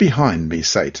 Get behind me,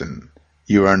 Satan.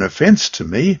 You are an offence to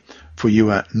me, for you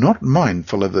are not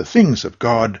mindful of the things of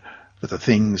God, but the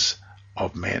things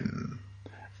of men.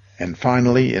 And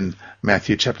finally, in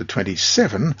Matthew chapter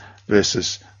 27,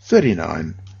 verses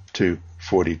 39 to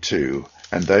 42,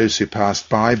 And those who passed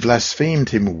by blasphemed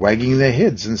him, wagging their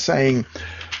heads and saying,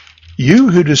 You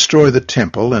who destroy the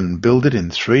temple and build it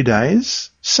in 3 days,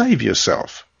 save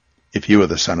yourself. If you are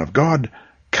the Son of God,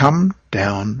 come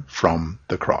down from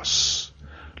the cross.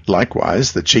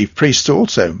 Likewise, the chief priests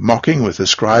also, mocking with the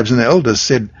scribes and the elders,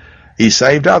 said, He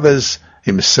saved others,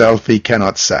 himself he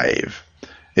cannot save.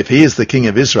 If he is the King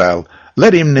of Israel,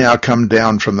 let him now come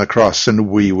down from the cross, and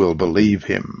we will believe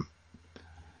him.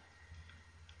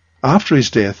 After his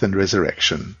death and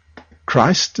resurrection,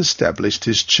 Christ established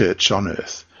his church on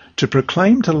earth to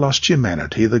proclaim to lost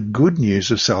humanity the good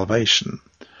news of salvation.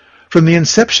 From the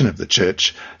inception of the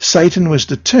church, Satan was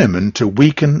determined to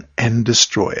weaken and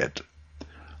destroy it.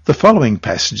 The following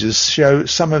passages show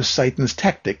some of Satan's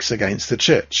tactics against the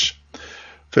church.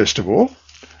 First of all,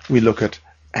 we look at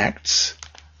Acts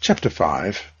chapter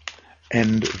 5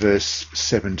 and verse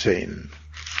 17.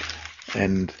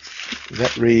 And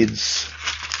that reads,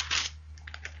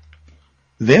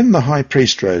 Then the high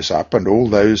priest rose up, and all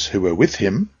those who were with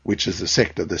him, which is the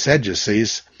sect of the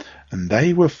Sadducees, and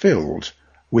they were filled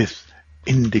with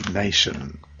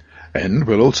indignation. And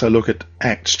we'll also look at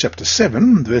Acts chapter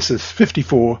 7, verses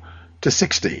 54 to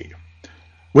 60.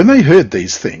 When they heard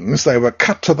these things, they were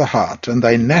cut to the heart, and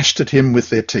they gnashed at him with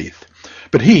their teeth.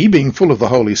 But he, being full of the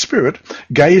Holy Spirit,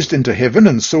 gazed into heaven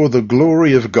and saw the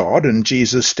glory of God and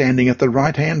Jesus standing at the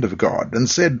right hand of God, and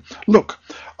said, Look,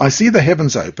 I see the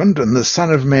heavens opened, and the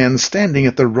Son of Man standing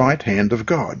at the right hand of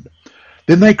God.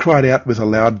 Then they cried out with a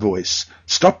loud voice,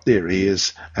 stopped their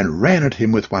ears, and ran at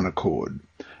him with one accord.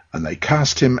 And they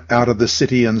cast him out of the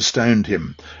city and stoned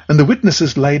him. And the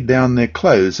witnesses laid down their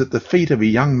clothes at the feet of a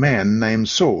young man named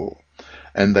Saul.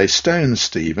 And they stoned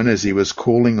Stephen as he was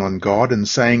calling on God and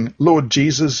saying, Lord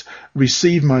Jesus,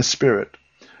 receive my spirit.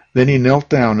 Then he knelt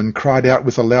down and cried out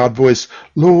with a loud voice,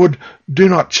 Lord, do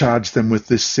not charge them with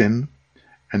this sin.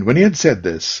 And when he had said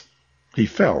this, he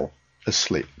fell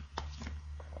asleep.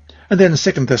 And then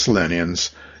 2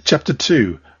 Thessalonians chapter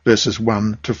 2, verses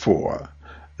 1 to 4.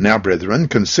 Now, brethren,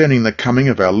 concerning the coming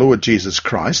of our Lord Jesus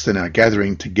Christ and our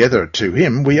gathering together to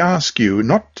him, we ask you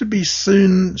not to be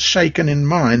soon shaken in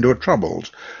mind or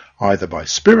troubled, either by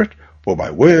spirit or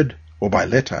by word or by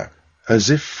letter,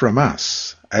 as if from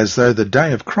us, as though the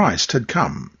day of Christ had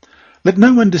come. Let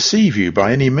no one deceive you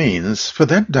by any means, for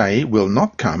that day will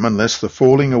not come unless the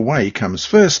falling away comes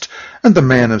first, and the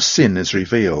man of sin is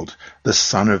revealed, the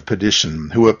son of perdition,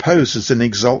 who opposes and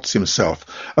exalts himself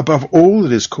above all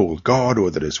that is called God or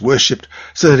that is worshipped,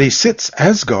 so that he sits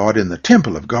as God in the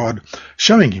temple of God,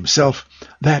 showing himself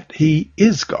that he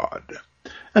is God.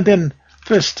 And then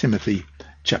 1 Timothy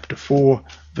chapter 4,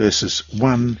 verses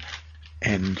 1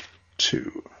 and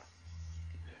 2.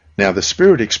 Now the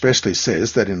Spirit expressly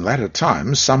says that in latter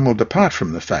times some will depart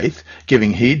from the faith,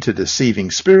 giving heed to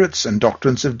deceiving spirits and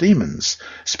doctrines of demons,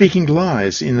 speaking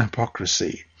lies in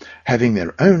hypocrisy, having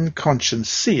their own conscience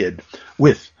seared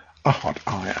with a hot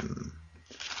iron.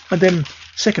 And then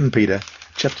 2 Peter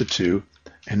chapter 2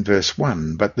 and verse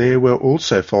 1, But there were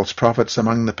also false prophets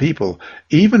among the people,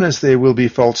 even as there will be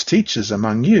false teachers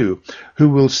among you, who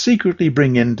will secretly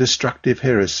bring in destructive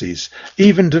heresies,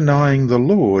 even denying the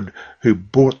Lord who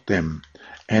bought them,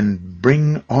 and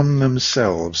bring on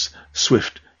themselves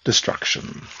swift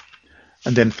destruction.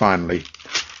 And then finally,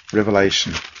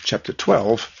 Revelation chapter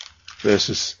 12,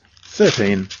 verses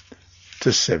 13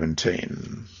 to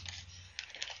 17.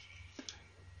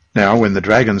 Now when the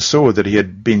dragon saw that he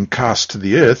had been cast to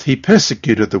the earth, he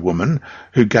persecuted the woman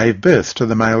who gave birth to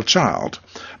the male child.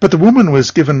 But the woman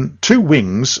was given 2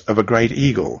 wings of a great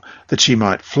eagle, that she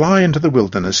might fly into the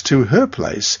wilderness to her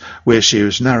place, where she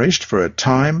was nourished for a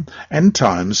time and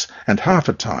times and half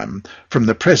a time from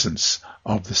the presence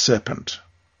of the serpent.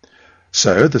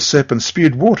 So the serpent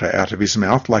spewed water out of his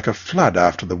mouth like a flood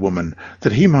after the woman,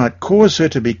 that he might cause her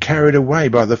to be carried away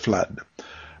by the flood.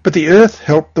 But the earth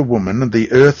helped the woman, and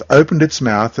the earth opened its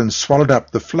mouth and swallowed up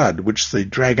the flood which the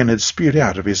dragon had spewed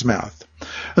out of his mouth.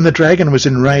 And the dragon was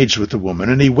enraged with the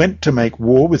woman, and he went to make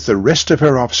war with the rest of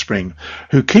her offspring,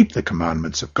 who keep the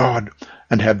commandments of God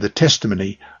and have the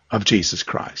testimony of Jesus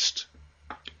Christ.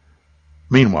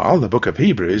 Meanwhile, the book of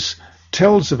Hebrews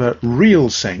tells of a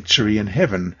real sanctuary in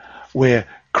heaven, where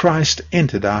Christ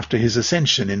entered after his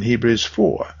ascension in Hebrews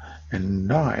 4 and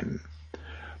 9.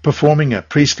 Performing a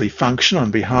priestly function on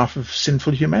behalf of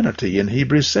sinful humanity in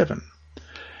Hebrews 7.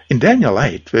 In Daniel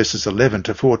 8, verses 11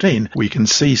 to 14, we can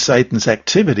see Satan's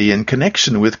activity in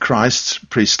connection with Christ's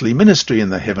priestly ministry in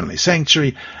the heavenly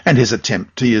sanctuary and his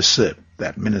attempt to usurp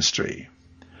that ministry.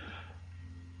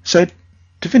 So,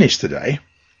 to finish today,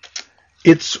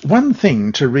 it's one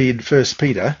thing to read 1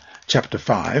 Peter chapter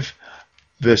 5,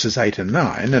 verses 8 and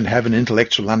 9, and have an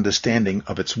intellectual understanding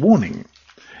of its warning.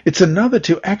 It's another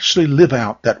to actually live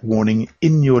out that warning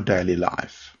in your daily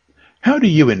life. How do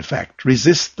you, in fact,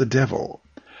 resist the devil?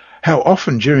 How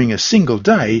often during a single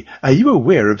day are you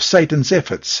aware of Satan's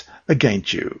efforts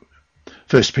against you?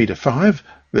 1 Peter 5,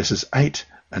 verses 8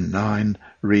 and 9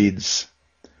 reads,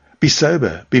 Be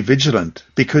sober, be vigilant,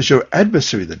 because your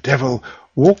adversary the devil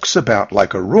walks about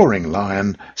like a roaring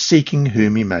lion, seeking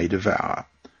whom he may devour.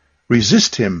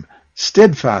 Resist him,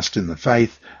 steadfast in the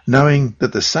faith, knowing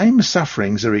that the same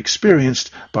sufferings are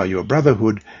experienced by your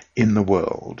brotherhood in the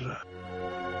world.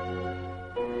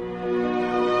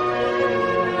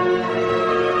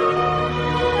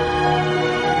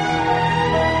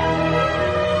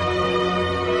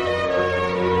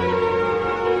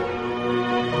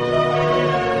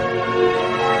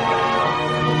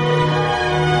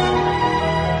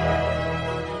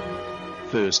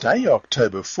 Thursday,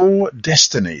 October 4,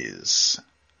 Destinies.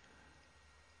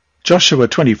 Joshua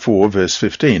 24 verse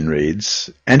 15 reads,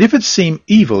 And if it seem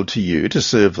evil to you to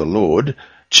serve the Lord,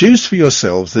 choose for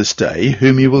yourselves this day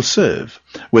whom you will serve,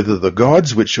 whether the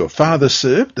gods which your fathers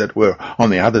served that were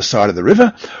on the other side of the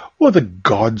river, or the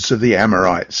gods of the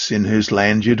Amorites in whose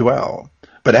land you dwell.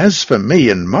 But as for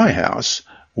me and my house,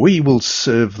 we will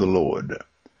serve the Lord.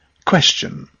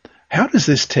 Question. How does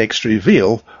this text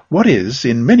reveal what is,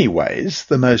 in many ways,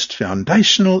 the most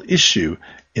foundational issue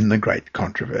in the great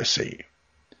controversy?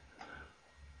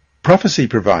 Prophecy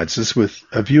provides us with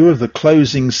a view of the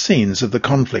closing scenes of the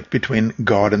conflict between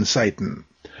God and Satan.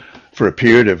 For a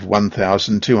period of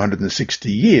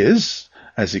 1,260 years,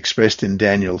 as expressed in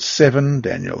Daniel 7,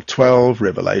 Daniel 12,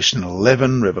 Revelation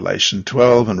 11, Revelation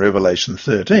 12, and Revelation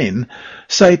 13,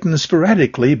 Satan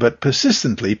sporadically but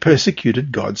persistently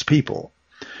persecuted God's people.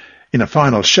 In a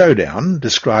final showdown,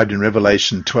 described in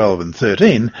Revelation 12 and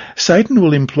 13, Satan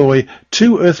will employ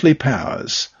 2 earthly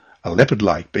powers, a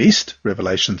leopard-like beast,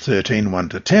 Revelation 13,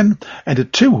 1-10, and a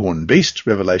 2-horned beast,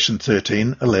 Revelation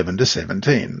 13,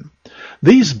 11-17.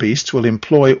 These beasts will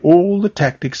employ all the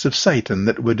tactics of Satan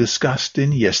that were discussed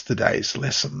in yesterday's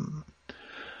lesson.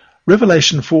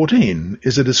 Revelation 14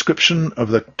 is a description of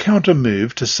the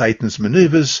counter-move to Satan's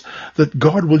maneuvers that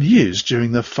God will use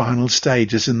during the final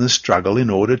stages in the struggle in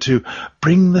order to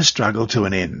bring the struggle to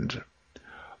an end.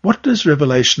 What does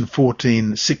Revelation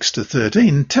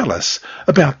 14:6-13 tell us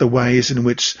about the ways in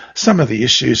which some of the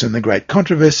issues in the great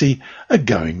controversy are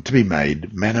going to be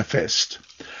made manifest?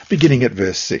 Beginning at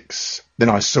verse 6. Then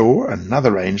I saw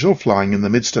another angel flying in the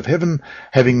midst of heaven,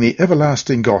 having the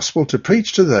everlasting gospel to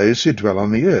preach to those who dwell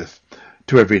on the earth,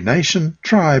 to every nation,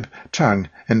 tribe, tongue,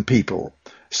 and people,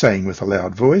 saying with a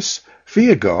loud voice,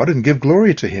 Fear God and give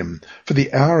glory to him, for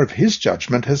the hour of his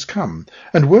judgment has come,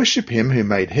 and worship him who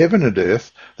made heaven and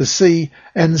earth, the sea,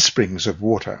 and springs of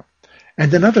water.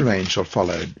 And another angel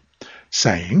followed,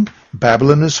 saying,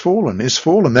 Babylon is fallen,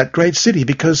 that great city,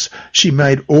 because she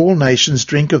made all nations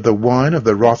drink of the wine of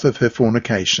the wrath of her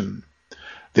fornication.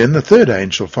 Then the third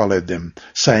angel followed them,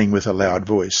 saying with a loud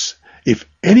voice, If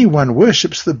anyone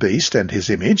worships the beast and his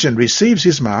image, and receives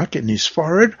his mark in his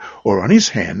forehead or on his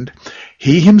hand,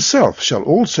 he himself shall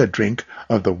also drink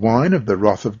of the wine of the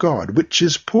wrath of God, which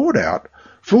is poured out,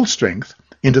 full strength,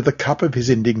 into the cup of his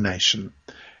indignation.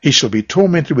 He shall be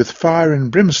tormented with fire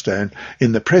and brimstone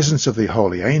in the presence of the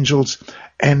holy angels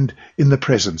and in the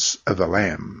presence of the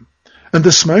Lamb. And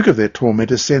the smoke of their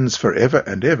torment ascends for ever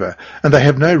and ever, and they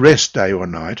have no rest day or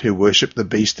night who worship the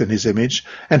beast and his image,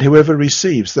 and whoever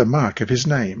receives the mark of his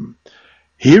name.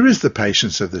 Here is the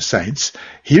patience of the saints.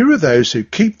 Here are those who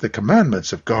keep the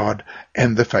commandments of God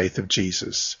and the faith of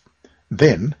Jesus.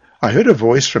 Then I heard a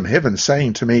voice from heaven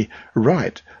saying to me,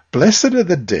 Write, Blessed are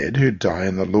the dead who die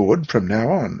in the Lord from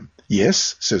now on.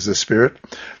 Yes, says the Spirit,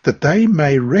 that they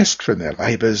may rest from their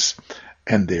labours,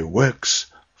 and their works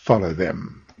follow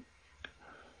them.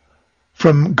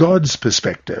 From God's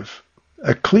perspective,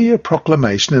 a clear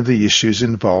proclamation of the issues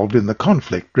involved in the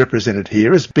conflict, represented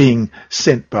here as being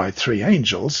sent by three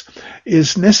angels,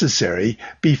 is necessary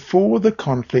before the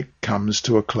conflict comes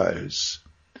to a close.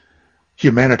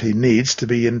 Humanity needs to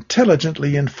be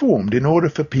intelligently informed in order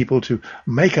for people to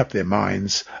make up their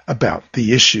minds about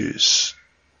the issues.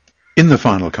 In the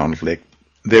final conflict,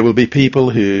 there will be people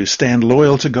who stand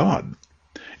loyal to God.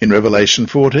 In Revelation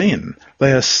 14,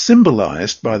 they are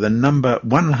symbolized by the number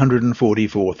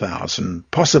 144,000,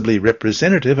 possibly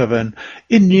representative of an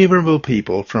innumerable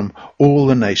people from all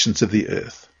the nations of the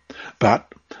earth.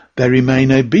 But they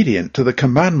remain obedient to the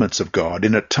commandments of God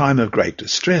in a time of great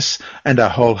distress and are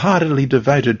wholeheartedly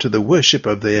devoted to the worship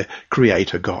of their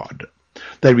Creator God.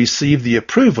 They receive the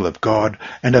approval of God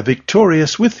and are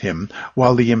victorious with him,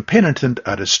 while the impenitent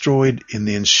are destroyed in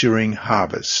the ensuing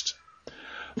harvest.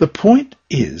 The point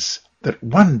is that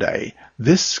one day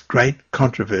this great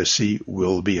controversy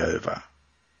will be over.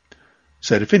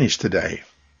 So to finish today,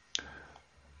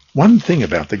 one thing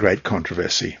about the great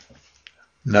controversy: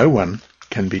 no one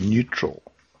can be neutral.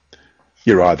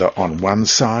 You're either on one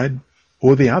side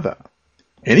or the other.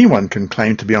 Anyone can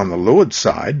claim to be on the Lord's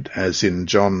side, as in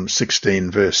John 16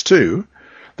 verse 2.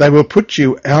 They will put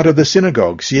you out of the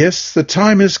synagogues. Yes, the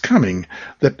time is coming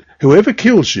that whoever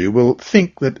kills you will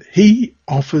think that he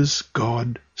offers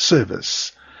God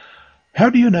service. How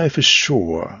do you know for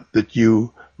sure that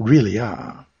you really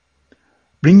are?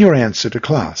 Bring your answer to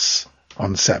class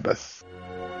on Sabbath.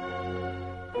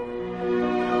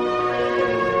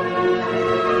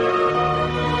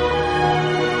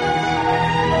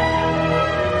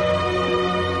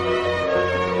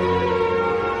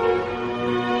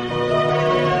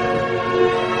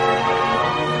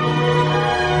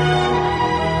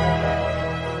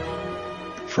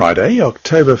 Friday,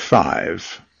 October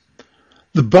 5.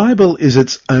 The Bible is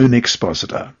its own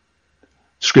expositor.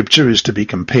 Scripture is to be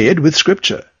compared with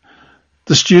Scripture.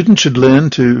 The student should learn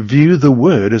to view the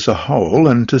Word as a whole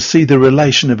and to see the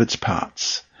relation of its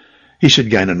parts. He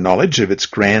should gain a knowledge of its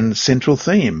grand central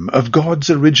theme, of God's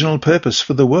original purpose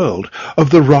for the world, of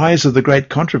the rise of the great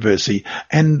controversy,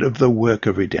 and of the work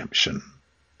of redemption.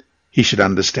 He should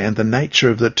understand the nature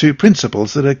of the two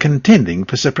principles that are contending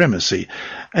for supremacy,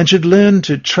 and should learn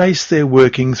to trace their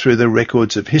working through the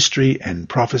records of history and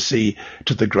prophecy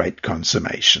to the great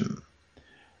consummation.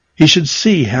 He should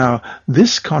see how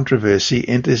this controversy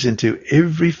enters into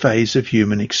every phase of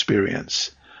human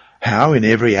experience, how in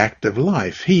every act of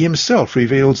life he himself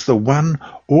reveals the one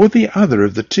or the other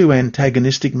of the two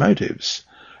antagonistic motives,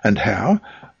 and how,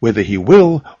 whether he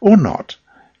will or not,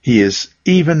 he is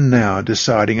even now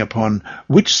deciding upon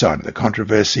which side of the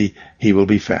controversy he will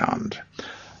be found.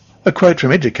 A quote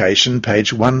from Education,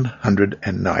 page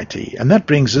 190. And that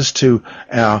brings us to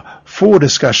our 4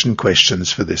 discussion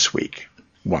questions for this week.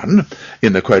 1.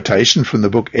 In the quotation from the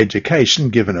book Education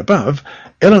given above,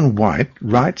 Ellen White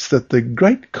writes that the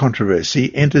great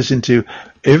controversy enters into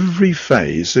every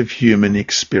phase of human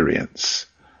experience.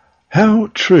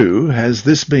 How true has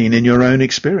this been in your own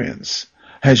experience?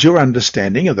 Has your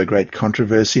understanding of the great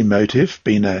controversy motif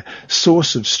been a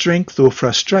source of strength or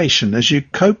frustration as you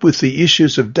cope with the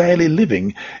issues of daily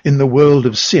living in the world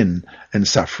of sin and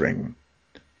suffering?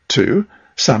 2.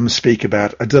 Some speak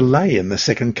about a delay in the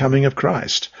second coming of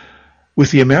Christ.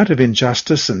 With the amount of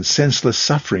injustice and senseless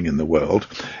suffering in the world,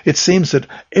 it seems that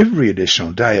every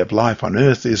additional day of life on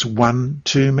earth is one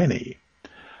too many.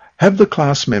 Have the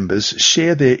class members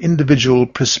share their individual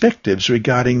perspectives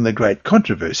regarding the great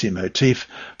controversy motif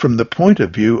from the point of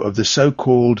view of the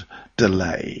so-called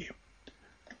delay.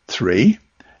 3.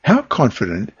 How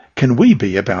confident can we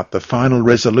be about the final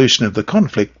resolution of the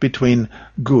conflict between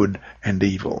good and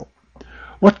evil?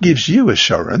 What gives you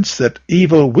assurance that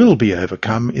evil will be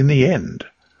overcome in the end?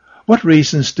 What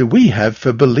reasons do we have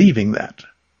for believing that?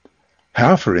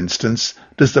 How, for instance,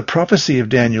 does the prophecy of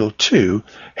Daniel 2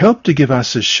 help to give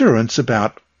us assurance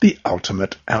about the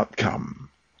ultimate outcome?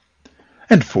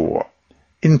 And 4.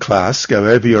 In class, go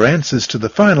over your answers to the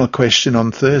final question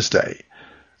on Thursday.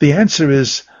 The answer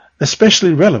is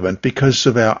especially relevant because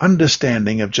of our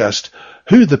understanding of just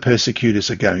who the persecutors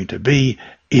are going to be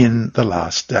in the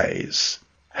last days.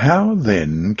 How,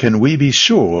 then, can we be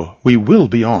sure we will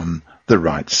be on the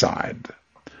right side?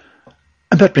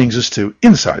 And that brings us to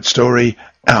Inside Story,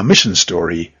 our mission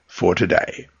story for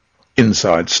today.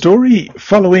 Inside Story,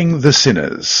 following the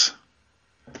sinners.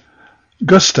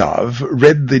 Gustav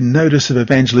read the notice of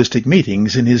evangelistic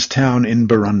meetings in his town in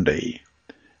Burundi.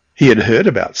 He had heard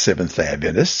about Seventh-day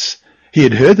Adventists. He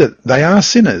had heard that they are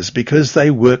sinners because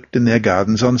they worked in their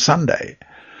gardens on Sunday.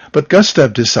 But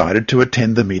Gustav decided to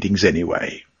attend the meetings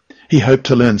anyway. He hoped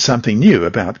to learn something new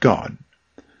about God.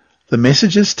 The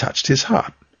messages touched his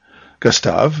heart.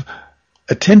 Gustav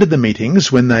attended the meetings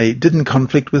when they didn't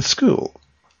conflict with school.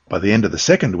 By the end of the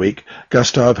second week,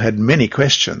 Gustav had many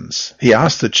questions. He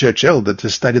asked the church elder to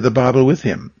study the Bible with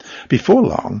him. Before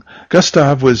long,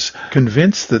 Gustav was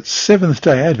convinced that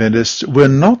Seventh-day Adventists were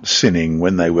not sinning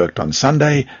when they worked on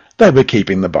Sunday. They were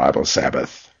keeping the Bible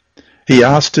Sabbath. He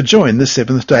asked to join the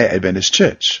Seventh-day Adventist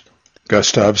Church.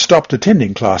 Gustav stopped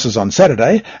attending classes on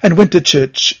Saturday and went to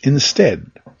church instead.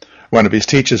 One of his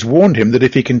teachers warned him that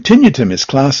if he continued to miss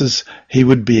classes, he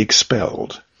would be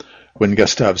expelled. When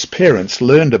Gustav's parents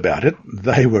learned about it,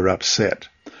 they were upset.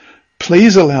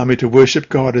 "Please allow me to worship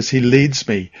God as he leads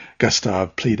me,"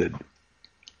 Gustav pleaded.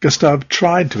 Gustav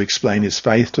tried to explain his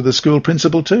faith to the school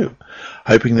principal too,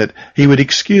 hoping that he would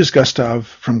excuse Gustav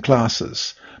from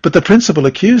classes. But the principal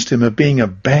accused him of being a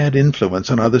bad influence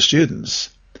on other students.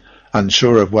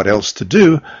 Unsure of what else to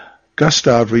do,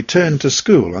 Gustav returned to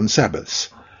school on Sabbaths,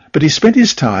 but he spent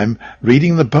his time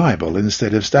reading the Bible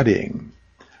instead of studying.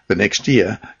 The next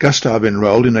year, Gustav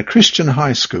enrolled in a Christian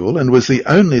high school and was the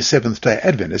only Seventh-day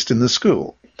Adventist in the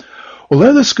school.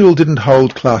 Although the school didn't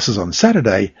hold classes on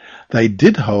Saturday, they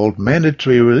did hold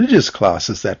mandatory religious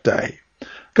classes that day.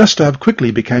 Gustav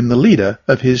quickly became the leader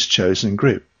of his chosen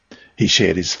group. He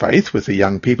shared his faith with the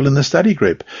young people in the study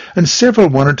group, and several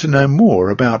wanted to know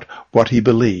more about what he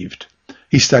believed.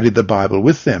 He studied the Bible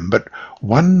with them, but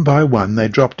one by one they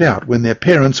dropped out when their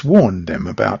parents warned them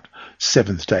about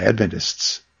Seventh-day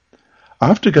Adventists.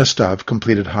 After Gustav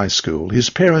completed high school, his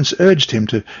parents urged him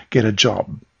to get a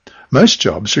job. Most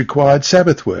jobs required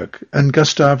Sabbath work, and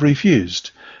Gustav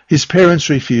refused. His parents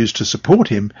refused to support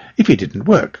him if he didn't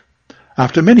work.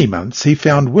 After many months, he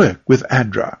found work with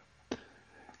ADRA.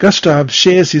 Gustav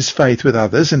shares his faith with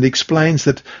others and explains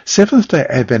that Seventh-day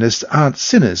Adventists aren't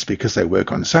sinners because they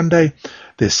work on Sunday.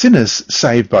 They're sinners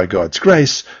saved by God's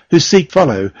grace who seek to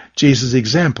follow Jesus'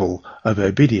 example of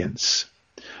obedience.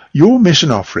 Your mission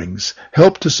offerings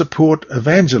help to support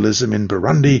evangelism in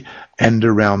Burundi and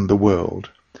around the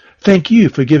world. Thank you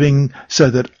for giving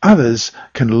so that others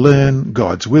can learn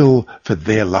God's will for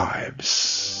their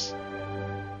lives.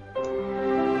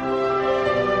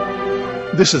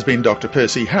 This has been Dr.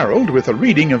 Percy Harold with a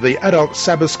reading of the Adult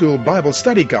Sabbath School Bible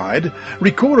Study Guide,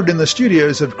 recorded in the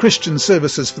studios of Christian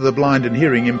Services for the Blind and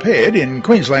Hearing Impaired in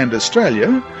Queensland,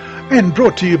 Australia, and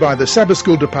brought to you by the Sabbath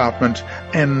School Department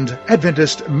and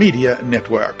Adventist Media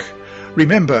Network.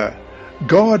 Remember,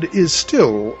 God is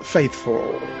still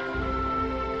faithful.